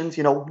expectations?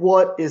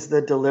 What is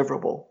the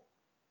deliverable?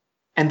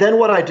 And then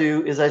what I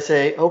do is I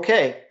say,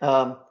 okay,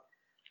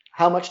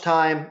 how much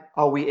time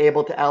are we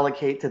able to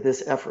allocate to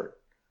this effort?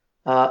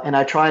 And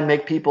I try and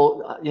make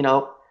people,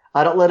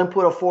 I don't let them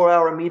put a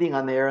 4-hour meeting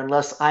on there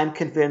unless I'm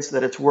convinced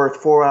that it's worth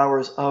 4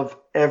 hours of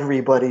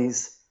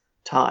everybody's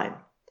time.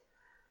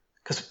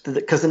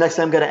 Because the next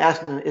thing I'm going to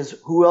ask them is,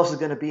 who else is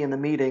going to be in the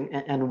meeting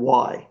and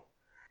why?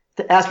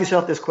 To ask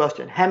yourself this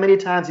question: how many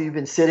times have you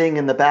been sitting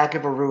in the back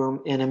of a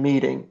room in a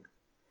meeting,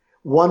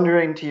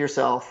 wondering to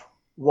yourself,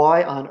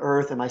 why on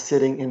earth am I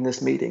sitting in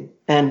this meeting?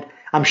 And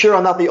I'm sure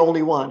I'm not the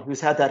only one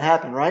who's had that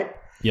happen, right?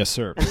 Yes,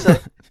 sir.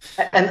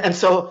 And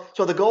so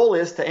the goal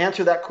is to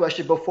answer that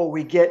question before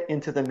we get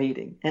into the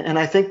meeting. And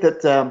I think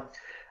that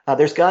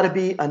there's got to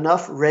be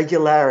enough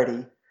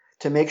regularity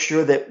to make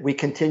sure that we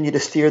continue to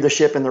steer the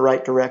ship in the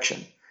right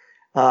direction.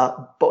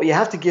 But you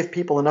have to give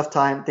people enough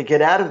time to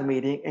get out of the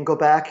meeting and go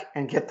back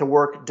and get the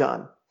work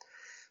done.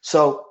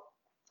 So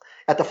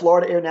at the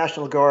Florida Air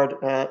National Guard,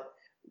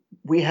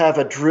 we have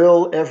a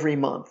drill every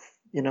month.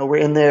 We're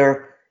in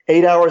there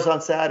 8 hours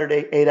on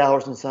Saturday, 8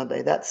 hours on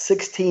Sunday. That's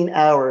 16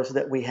 hours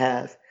that we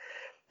have.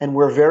 And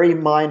we're very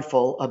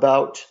mindful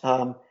about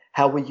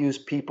how we use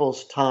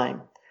people's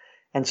time.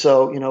 And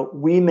so,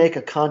 we make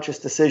a conscious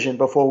decision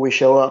before we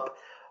show up.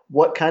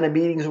 What kind of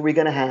meetings are we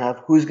going to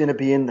have? Who's going to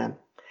be in them?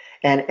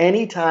 And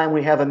anytime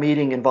we have a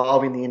meeting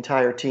involving the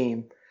entire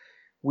team,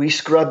 we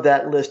scrub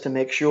that list to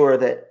make sure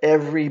that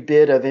every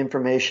bit of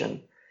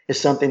information is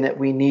something that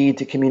we need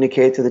to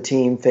communicate to the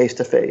team face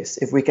to face.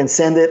 If we can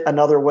send it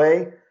another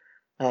way,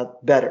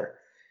 better.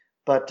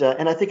 But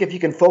and I think if you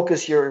can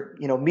focus your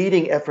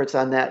meeting efforts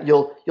on that,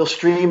 you'll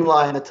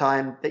streamline the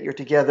time that you're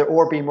together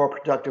or be more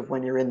productive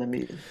when you're in the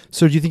meeting.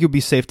 So do you think it would be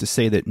safe to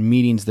say that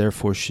meetings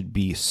therefore should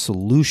be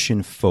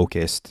solution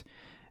focused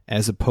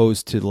as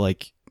opposed to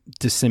like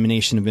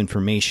dissemination of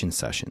information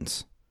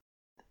sessions?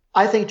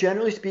 I think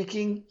generally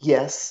speaking,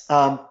 yes.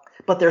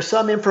 But there's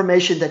some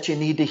information that you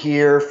need to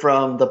hear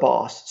from the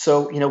boss.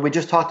 So, we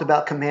just talked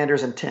about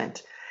commander's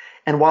intent.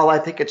 And while I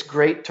think it's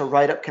great to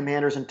write up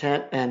commander's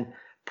intent and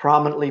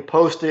prominently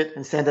post it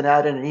and send it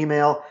out in an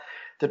email,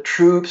 the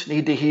troops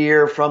need to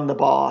hear from the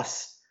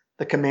boss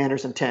the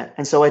commander's intent.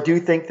 And so I do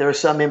think there's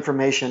some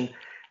information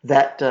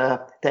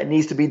that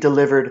needs to be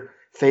delivered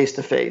face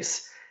to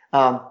face.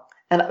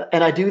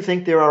 And I do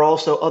think there are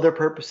also other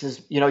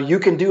purposes. You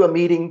can do a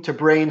meeting to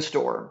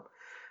brainstorm.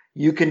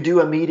 You can do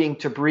a meeting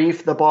to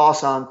brief the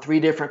boss on 3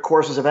 different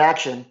courses of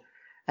action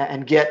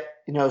and get,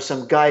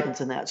 some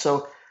guidance in that.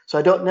 So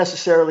I don't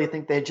necessarily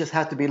think they just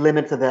have to be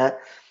limited to that,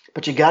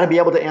 but you got to be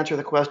able to answer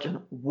the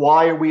question,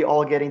 why are we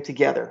all getting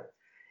together?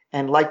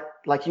 And like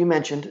you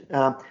mentioned,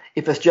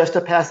 if it's just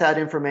to pass out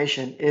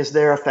information, is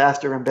there a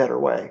faster and better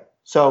way?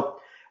 So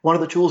one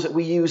of the tools that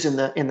we use in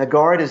the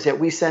Guard is that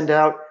we send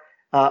out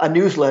a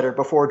newsletter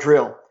before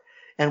drill,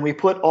 and we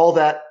put all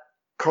that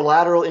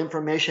collateral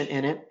information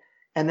in it,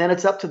 and then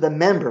it's up to the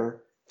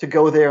member to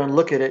go there and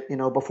look at it,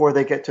 before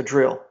they get to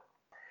drill.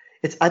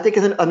 I think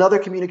another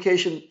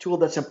communication tool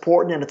that's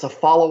important, and it's a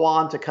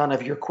follow-on to kind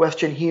of your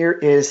question here,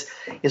 is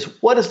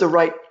what is the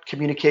right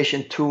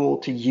communication tool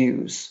to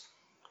use?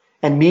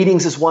 And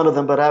meetings is one of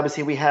them, but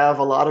obviously we have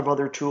a lot of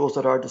other tools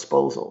at our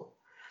disposal.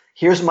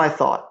 Here's my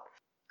thought.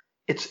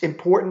 It's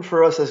important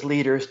for us as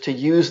leaders to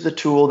use the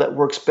tool that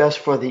works best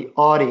for the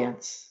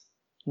audience,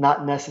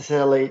 not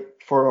necessarily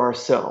for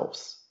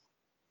ourselves.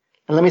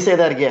 And let me say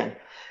that again.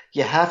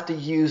 You have to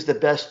use the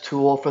best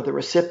tool for the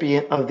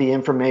recipient of the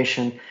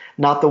information,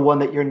 not the one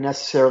that you're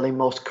necessarily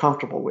most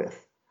comfortable with.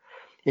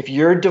 If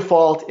your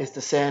default is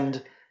to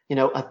send, a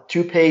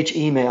 2-page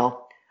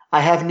email,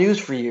 I have news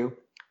for you.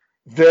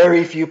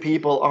 Very few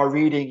people are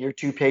reading your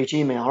 2-page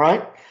email,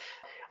 right?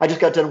 I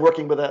just got done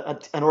working with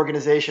an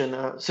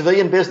organization,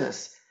 civilian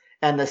business,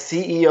 And the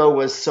CEO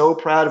was so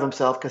proud of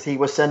himself because he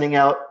was sending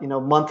out,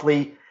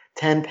 monthly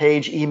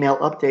 10-page email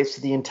updates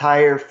to the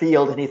entire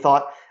field. And he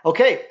thought,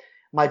 okay,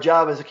 my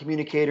job as a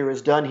communicator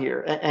is done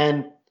here.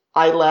 And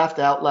I laughed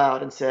out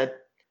loud and said,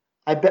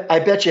 I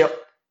bet you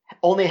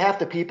only half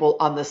the people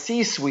on the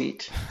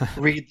C-suite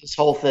read this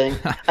whole thing.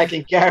 I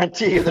can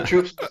guarantee you the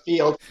troops in the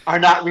field are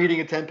not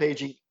reading a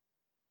 10-page email.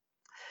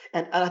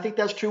 And I think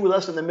that's true with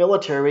us in the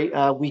military.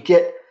 We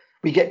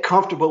get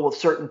comfortable with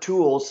certain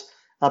tools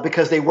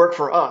because they work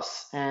for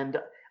us. And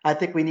I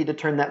think we need to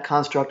turn that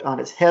construct on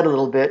its head a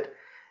little bit.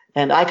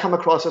 And I come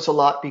across this a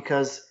lot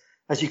because,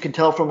 as you can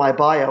tell from my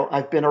bio,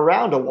 I've been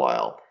around a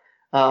while.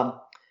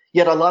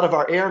 Yet a lot of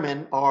our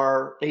airmen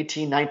are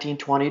 18, 19,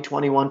 20,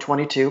 21,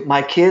 22.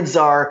 My kids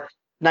are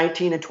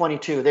 19 and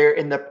 22. They're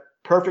in the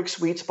perfect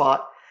sweet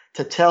spot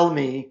to tell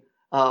me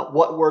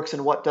what works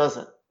and what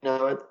doesn't.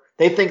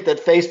 They think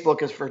that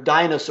Facebook is for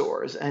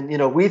dinosaurs. And,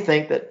 we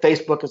think that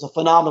Facebook is a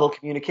phenomenal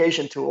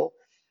communication tool.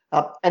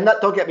 And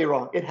don't get me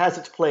wrong, it has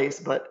its place.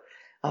 But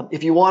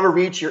if you want to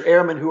reach your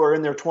airmen who are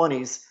in their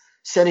 20s,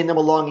 sending them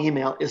a long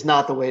email is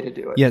not the way to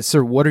do it. Yeah,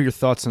 sir, what are your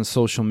thoughts on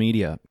social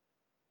media?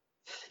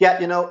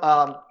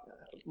 Yeah,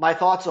 my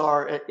thoughts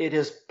are it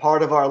is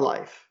part of our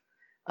life.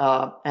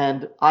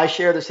 And I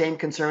share the same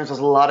concerns as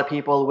a lot of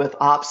people with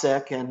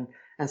OPSEC and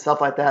stuff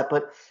like that.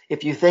 But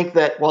if you think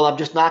that, well, I'm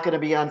just not going to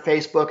be on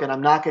Facebook and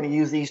I'm not going to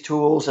use these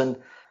tools, and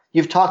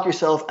you've talked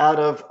yourself out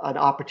of an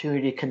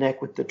opportunity to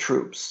connect with the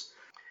troops.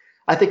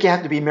 I think you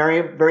have to be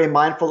very, very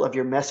mindful of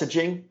your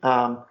messaging.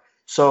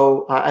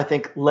 So I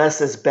think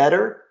less is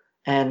better.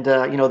 And,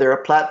 there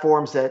are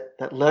platforms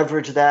that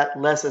leverage that.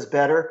 Less is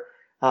better.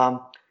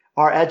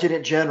 Our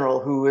adjutant general,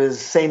 who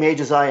is same age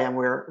as I am,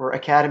 we're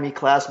academy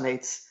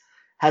classmates,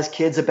 has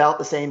kids about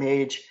the same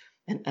age.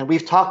 And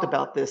we've talked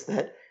about this,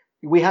 that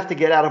we have to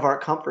get out of our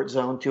comfort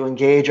zone to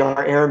engage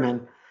our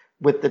airmen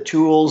with the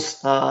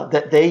tools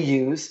that they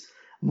use,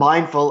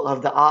 mindful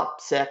of the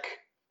OPSEC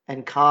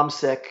and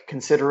ComSec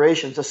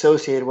considerations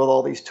associated with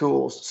all these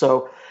tools.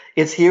 So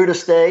it's here to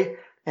stay.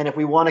 And if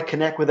we want to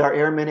connect with our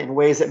airmen in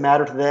ways that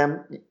matter to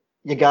them,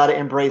 you got to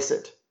embrace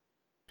it.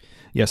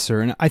 Yes,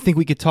 sir. And I think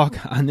we could talk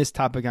on this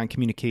topic on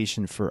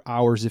communication for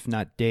hours, if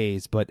not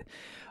days. But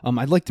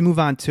I'd like to move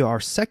on to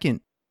our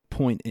second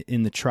point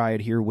in the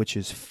triad here, which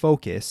is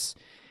focus.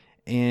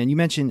 And you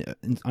mentioned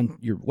on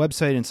your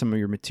website and some of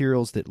your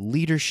materials that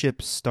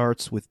leadership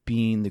starts with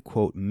being the,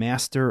 quote,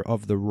 master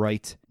of the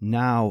right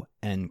now,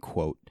 end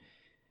quote.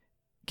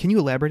 Can you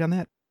elaborate on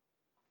that?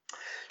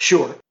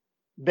 Sure.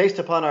 Based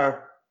upon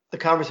the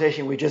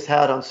conversation we just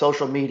had on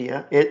social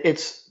media,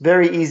 it's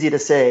very easy to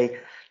say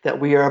that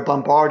we are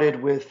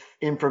bombarded with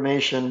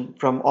information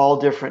from all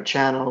different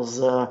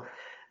channels,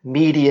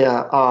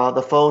 media,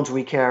 the phones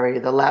we carry,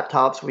 the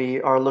laptops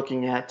we are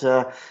looking at,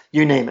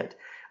 you name it.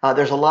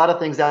 There's a lot of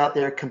things out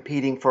there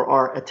competing for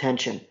our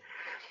attention.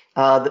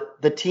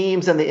 The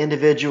teams and the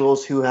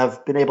individuals who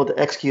have been able to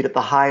execute at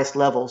the highest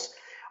levels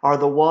are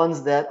the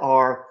ones that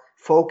are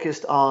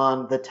focused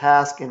on the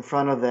task in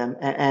front of them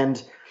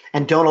and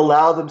don't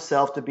allow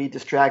themselves to be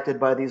distracted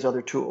by these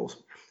other tools.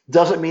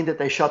 Doesn't mean that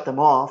they shut them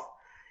off.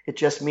 It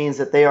just means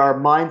that they are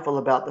mindful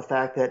about the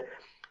fact that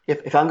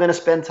if I'm going to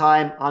spend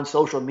time on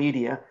social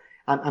media,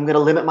 I'm going to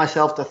limit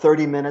myself to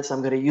 30 minutes. I'm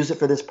going to use it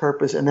for this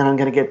purpose, and then I'm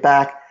going to get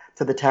back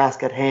to the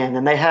task at hand.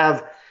 And they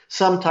have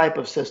some type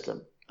of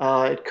system.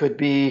 It could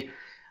be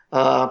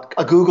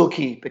a Google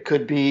Keep. It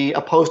could be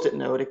a Post-it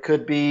note. It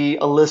could be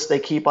a list they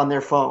keep on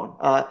their phone.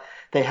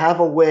 They have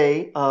a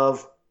way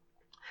of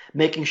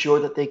making sure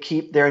that they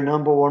keep their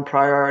number one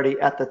priority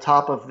at the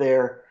top of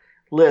their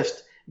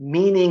list,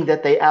 meaning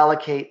that they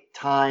allocate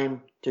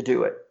time to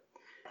do it.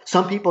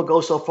 Some people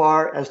go so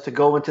far as to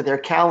go into their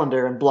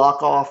calendar and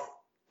block off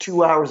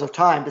 2 hours of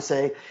time to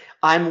say,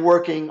 I'm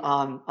working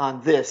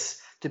on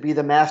this to be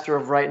the master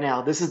of right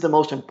now. This is the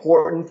most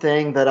important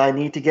thing that I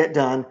need to get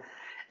done,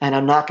 and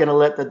I'm not going to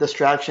let the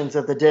distractions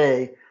of the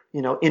day,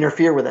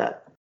 interfere with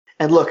that.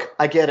 And look,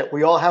 I get it.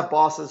 We all have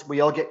bosses.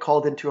 We all get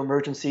called into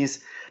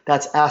emergencies.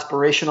 That's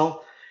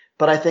aspirational.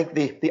 But I think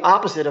the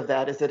opposite of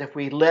that is that if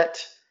we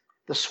let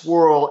the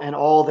swirl and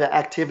all the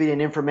activity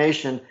and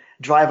information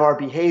drive our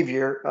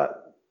behavior,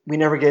 we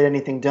never get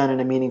anything done in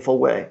a meaningful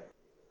way.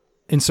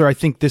 And sir, I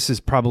think this is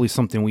probably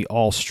something we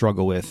all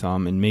struggle with,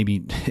 and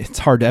maybe it's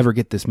hard to ever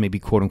get this maybe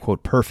quote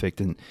unquote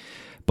perfect,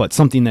 but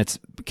something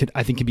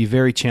I think could be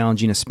very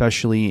challenging,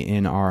 especially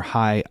in our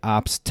high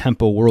ops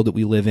tempo world that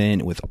we live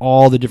in, with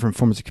all the different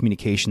forms of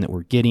communication that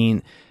we're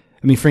getting.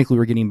 I mean, frankly,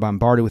 we're getting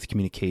bombarded with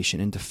communication,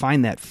 and to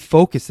find that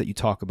focus that you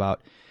talk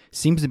about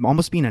seems to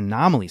almost be an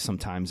anomaly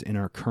sometimes in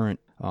our current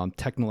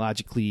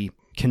technologically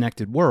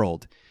connected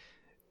world.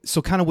 So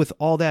kind of with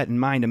all that in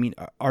mind, I mean,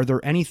 are there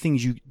any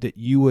things that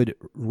you would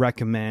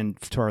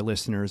recommend to our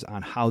listeners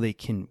on how they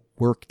can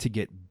work to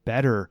get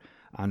better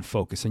on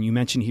focus? And you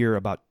mentioned here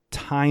about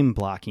time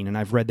blocking, and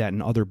I've read that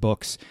in other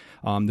books.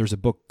 There's a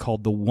book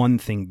called The One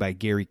Thing by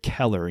Gary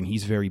Keller, and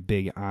he's very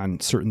big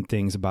on certain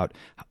things about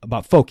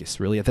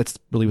focus, really. That's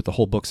really what the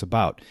whole book's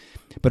about.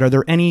 But are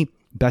there any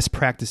best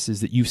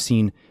practices that you've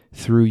seen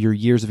through your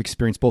years of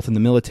experience, both in the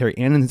military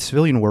and in the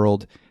civilian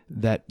world,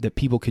 that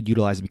people could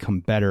utilize to become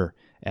better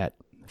at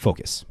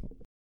focus?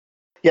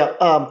 Yeah,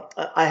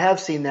 I have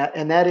seen that.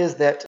 And that is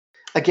that,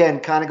 again,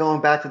 kind of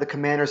going back to the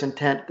commander's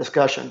intent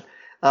discussion,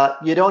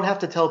 you don't have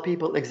to tell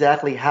people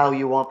exactly how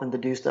you want them to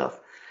do stuff.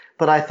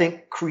 But I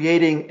think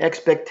creating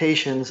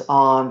expectations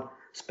on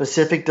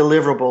specific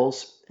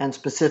deliverables and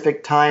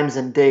specific times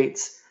and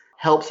dates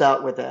helps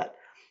out with that.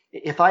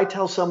 If I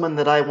tell someone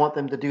that I want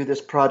them to do this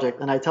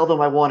project and I tell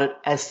them I want it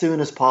as soon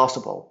as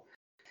possible,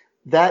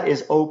 that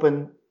is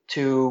open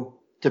to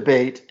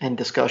debate and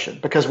discussion,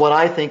 because what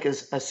I think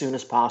is as soon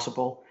as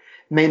possible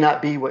may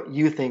not be what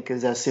you think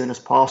is as soon as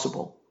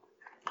possible.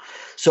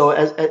 So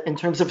in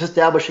terms of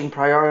establishing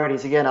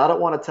priorities, again, I don't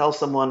want to tell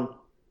someone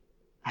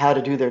how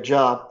to do their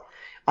job.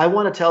 I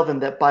want to tell them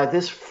that by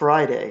this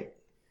Friday,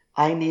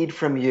 I need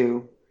from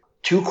you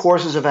 2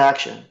 courses of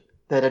action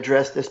that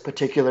address this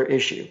particular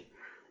issue.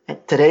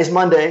 And today's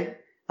Monday.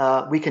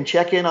 We can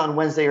check in on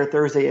Wednesday or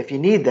Thursday if you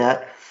need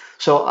that.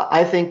 So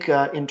I think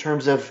in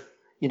terms of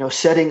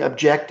setting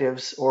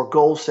objectives or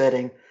goal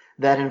setting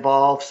that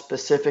involves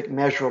specific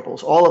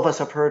measurables. All of us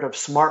have heard of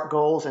SMART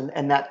goals,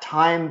 and that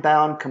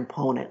time-bound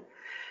component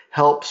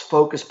helps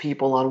focus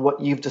people on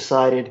what you've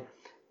decided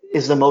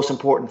is the most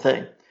important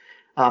thing.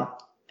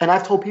 And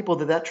I've told people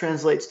that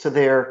translates to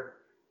their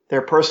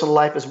personal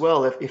life as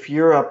well. If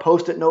you're a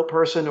Post-it note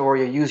person or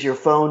you use your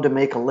phone to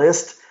make a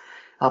list,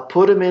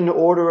 put them in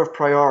order of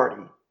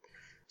priority.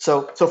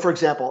 So for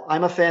example,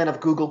 I'm a fan of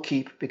Google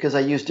Keep because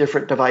I use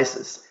different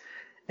devices.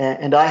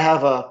 And I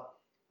have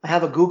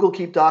a Google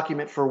Keep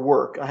document for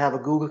work. I have a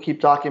Google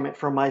Keep document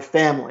for my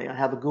family. I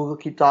have a Google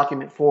Keep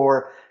document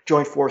for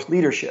Joint Force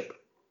leadership.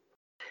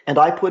 And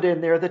I put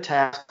in there the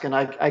task, and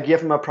I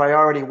give them a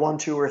priority 1,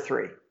 2, or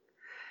 3.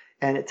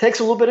 And it takes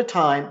a little bit of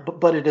time,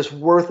 but it is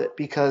worth it,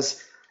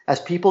 because as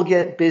people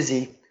get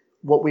busy,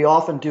 what we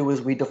often do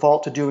is we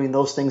default to doing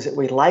those things that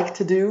we like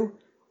to do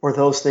or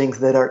those things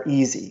that are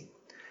easy.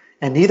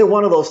 And neither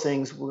one of those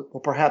things will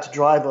perhaps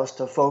drive us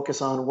to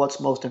focus on what's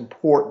most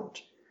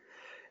important.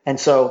 And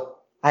so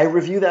I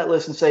review that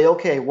list and say,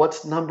 okay,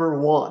 what's number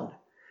 1?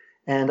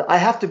 And I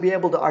have to be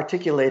able to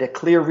articulate a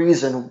clear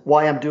reason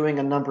why I'm doing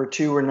a number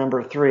 2 or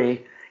number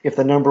 3 if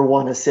the number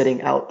 1 is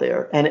sitting out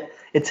there. And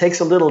it takes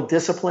a little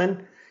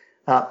discipline,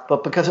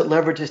 but because it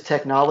leverages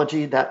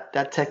technology,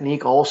 that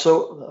technique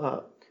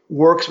also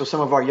works with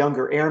some of our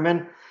younger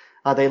airmen.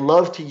 They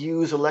love to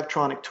use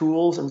electronic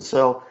tools, and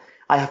so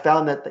I have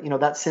found that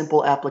that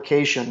simple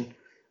application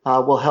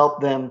will help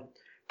them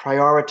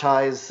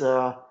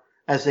prioritize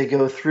as they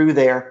go through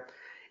there.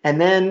 And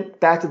then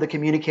back to the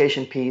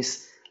communication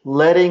piece,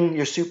 letting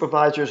your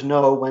supervisors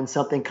know when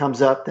something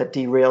comes up that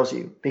derails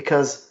you.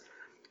 Because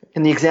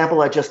in the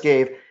example I just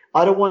gave,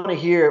 I don't want to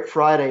hear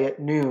Friday at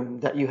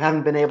noon that you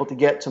haven't been able to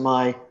get to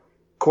my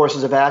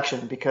courses of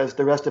action because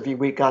the rest of your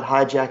week got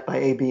hijacked by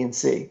A, B, and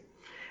C.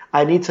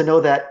 I need to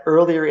know that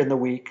earlier in the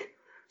week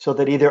so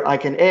that either I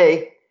can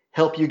A,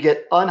 help you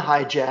get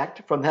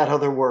unhijacked from that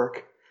other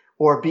work,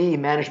 or B,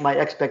 manage my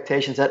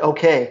expectations that,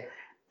 okay,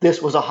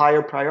 this was a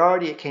higher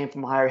priority. It came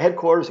from higher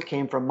headquarters. It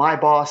came from my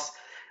boss.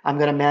 I'm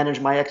going to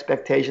manage my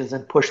expectations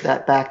and push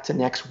that back to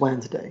next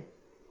Wednesday.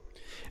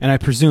 And I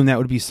presume that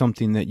would be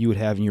something that you would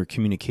have in your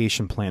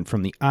communication plan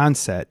from the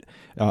onset,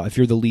 if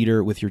you're the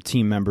leader with your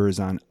team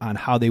members on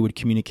how they would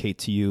communicate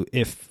to you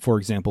if, for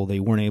example, they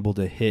weren't able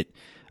to hit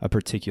a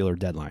particular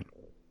deadline.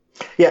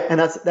 Yeah, and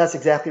that's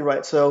exactly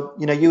right. So,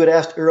 you had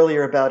asked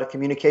earlier about a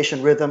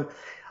communication rhythm.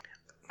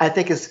 I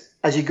think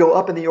as you go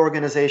up in the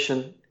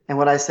organization, and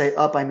when I say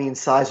up, I mean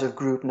size of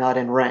group, not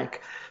in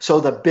rank.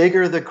 So the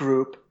bigger the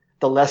group,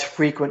 the less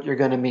frequent you're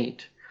going to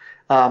meet.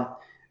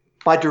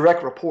 My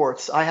direct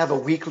reports, I have a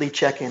weekly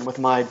check-in with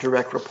my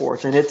direct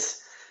reports. And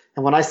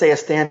when I say a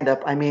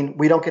stand-up, I mean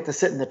we don't get to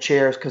sit in the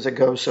chairs because it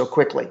goes so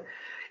quickly.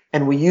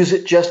 And we use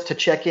it just to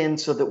check in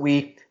so that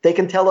they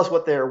can tell us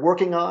what they're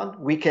working on.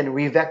 We can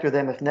revector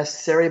them if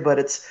necessary, but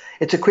it's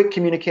a quick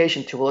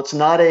communication tool. It's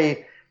not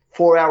a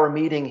 4-hour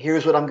meeting.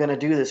 Here's what I'm going to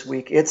do this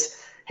week.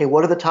 It's, hey,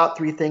 what are the top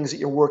 3 things that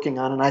you're working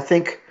on? And I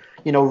think,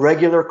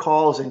 regular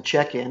calls and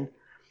check-in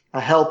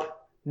help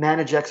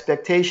manage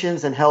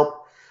expectations and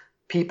help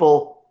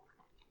people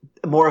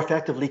more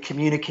effectively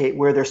communicate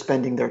where they're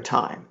spending their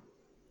time.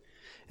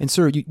 And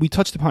sir, we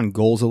touched upon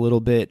goals a little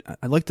bit.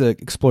 I'd like to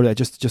explore that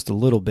just a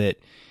little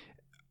bit.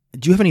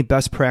 Do you have any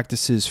best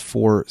practices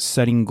for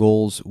setting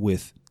goals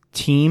with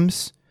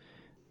teams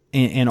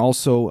and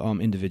also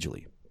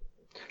individually?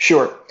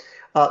 Sure.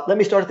 Let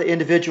me start at the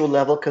individual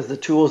level because the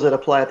tools that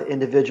apply at the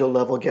individual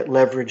level get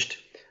leveraged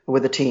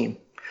with a team.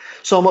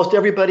 So almost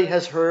everybody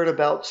has heard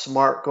about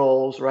SMART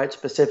goals, right?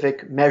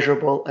 Specific,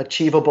 measurable,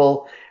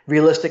 achievable,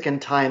 realistic,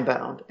 and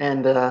time-bound.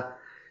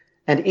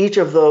 And each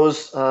of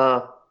those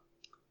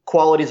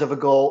qualities of a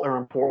goal are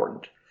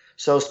important.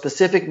 So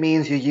specific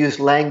means you use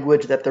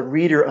language that the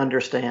reader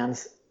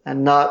understands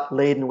and not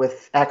laden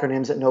with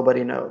acronyms that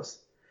nobody knows.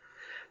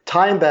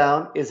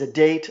 Time-bound is a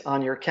date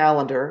on your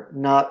calendar,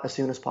 not as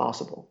soon as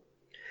possible.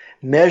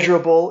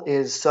 Measurable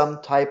is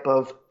some type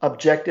of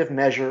objective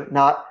measure,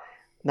 not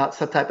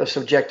some type of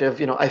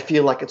subjective, I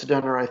feel like it's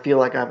done or I feel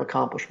like I have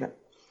accomplishment.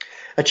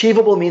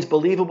 Achievable means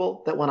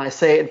believable, that when I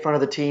say it in front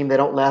of the team, they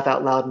don't laugh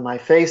out loud in my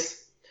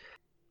face.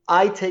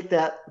 I take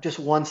that just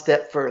one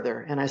step further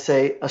and I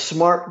say a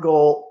SMART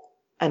goal,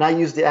 and I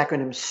use the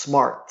acronym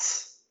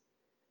SMARTS.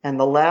 And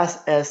the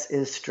last S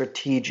is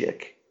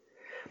strategic.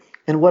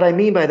 And what I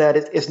mean by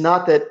that is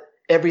not that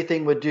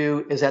everything we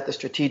do is at the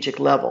strategic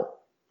level.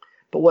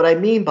 But what I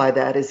mean by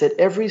that is that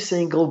every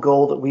single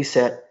goal that we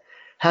set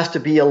has to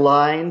be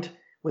aligned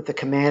with the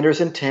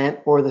commander's intent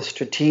or the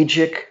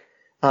strategic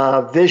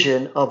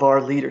vision of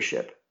our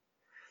leadership.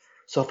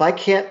 So if I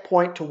can't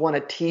point to one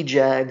of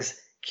TJAG's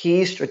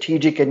key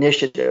strategic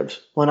initiatives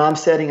when I'm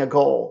setting a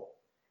goal,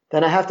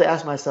 then I have to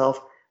ask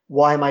myself,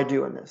 why am I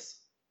doing this?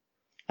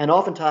 And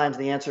oftentimes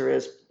the answer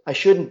is, I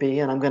shouldn't be,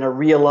 and I'm going to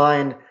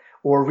realign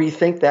or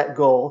rethink that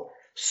goal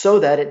so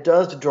that it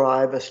does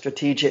drive a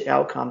strategic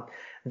outcome.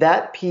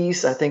 That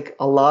piece, I think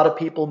a lot of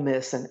people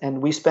miss,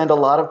 and we spend a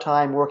lot of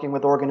time working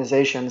with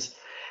organizations,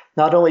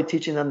 not only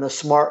teaching them the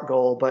SMART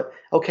goal, but,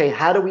 okay,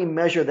 how do we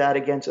measure that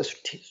against a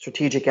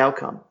strategic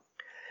outcome?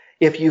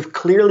 If you've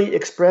clearly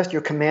expressed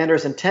your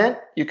commander's intent,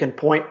 you can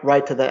point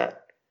right to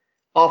that.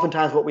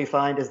 Oftentimes what we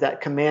find is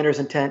that commander's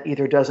intent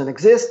either doesn't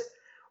exist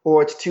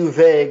or it's too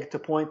vague to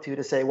point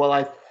to say, well,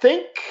 I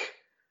think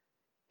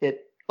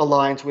it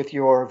aligns with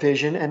your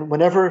vision. And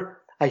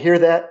whenever I hear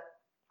that,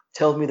 it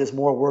tells me there's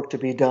more work to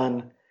be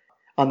done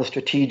on the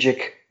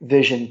strategic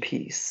vision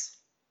piece.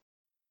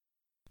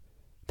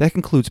 That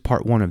concludes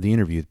part 1 of the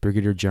interview with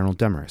Brigadier General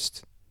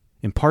Demarest.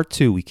 In part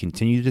 2, we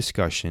continue the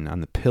discussion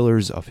on the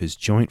pillars of his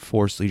Joint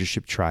Force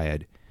Leadership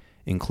Triad,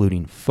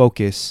 including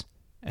focus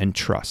and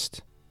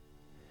trust.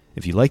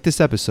 If you like this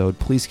episode,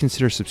 please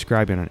consider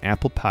subscribing on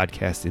Apple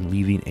Podcasts and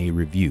leaving a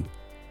review.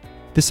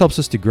 This helps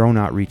us to grow and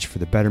outreach for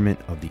the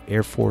betterment of the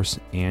Air Force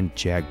and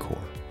JAG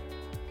Corps.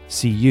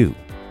 See you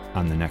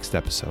on the next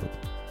episode.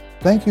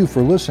 Thank you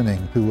for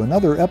listening to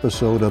another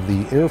episode of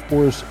the Air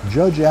Force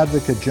Judge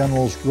Advocate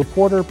General's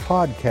Reporter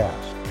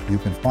Podcast. You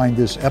can find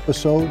this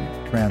episode,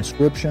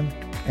 transcription,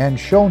 and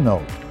show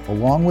note,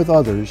 along with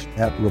others,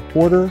 at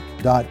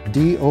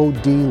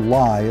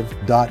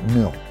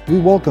reporter.dodlive.mil. We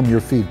welcome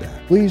your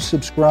feedback. Please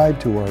subscribe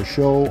to our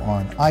show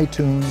on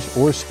iTunes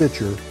or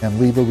Stitcher and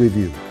leave a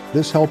review.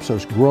 This helps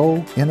us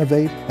grow,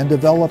 innovate, and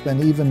develop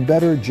an even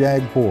better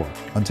JAG Corps.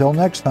 Until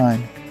next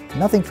time,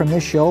 nothing from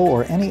this show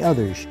or any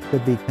others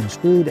could be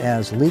construed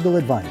as legal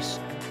advice.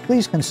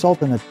 Please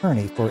consult an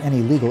attorney for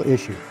any legal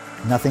issue.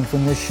 Nothing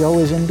from this show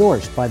is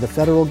endorsed by the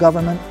federal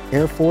government,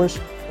 Air Force,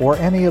 or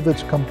any of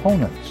its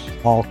components.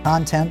 All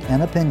content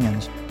and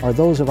opinions are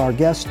those of our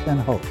guests and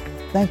host.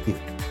 Thank you.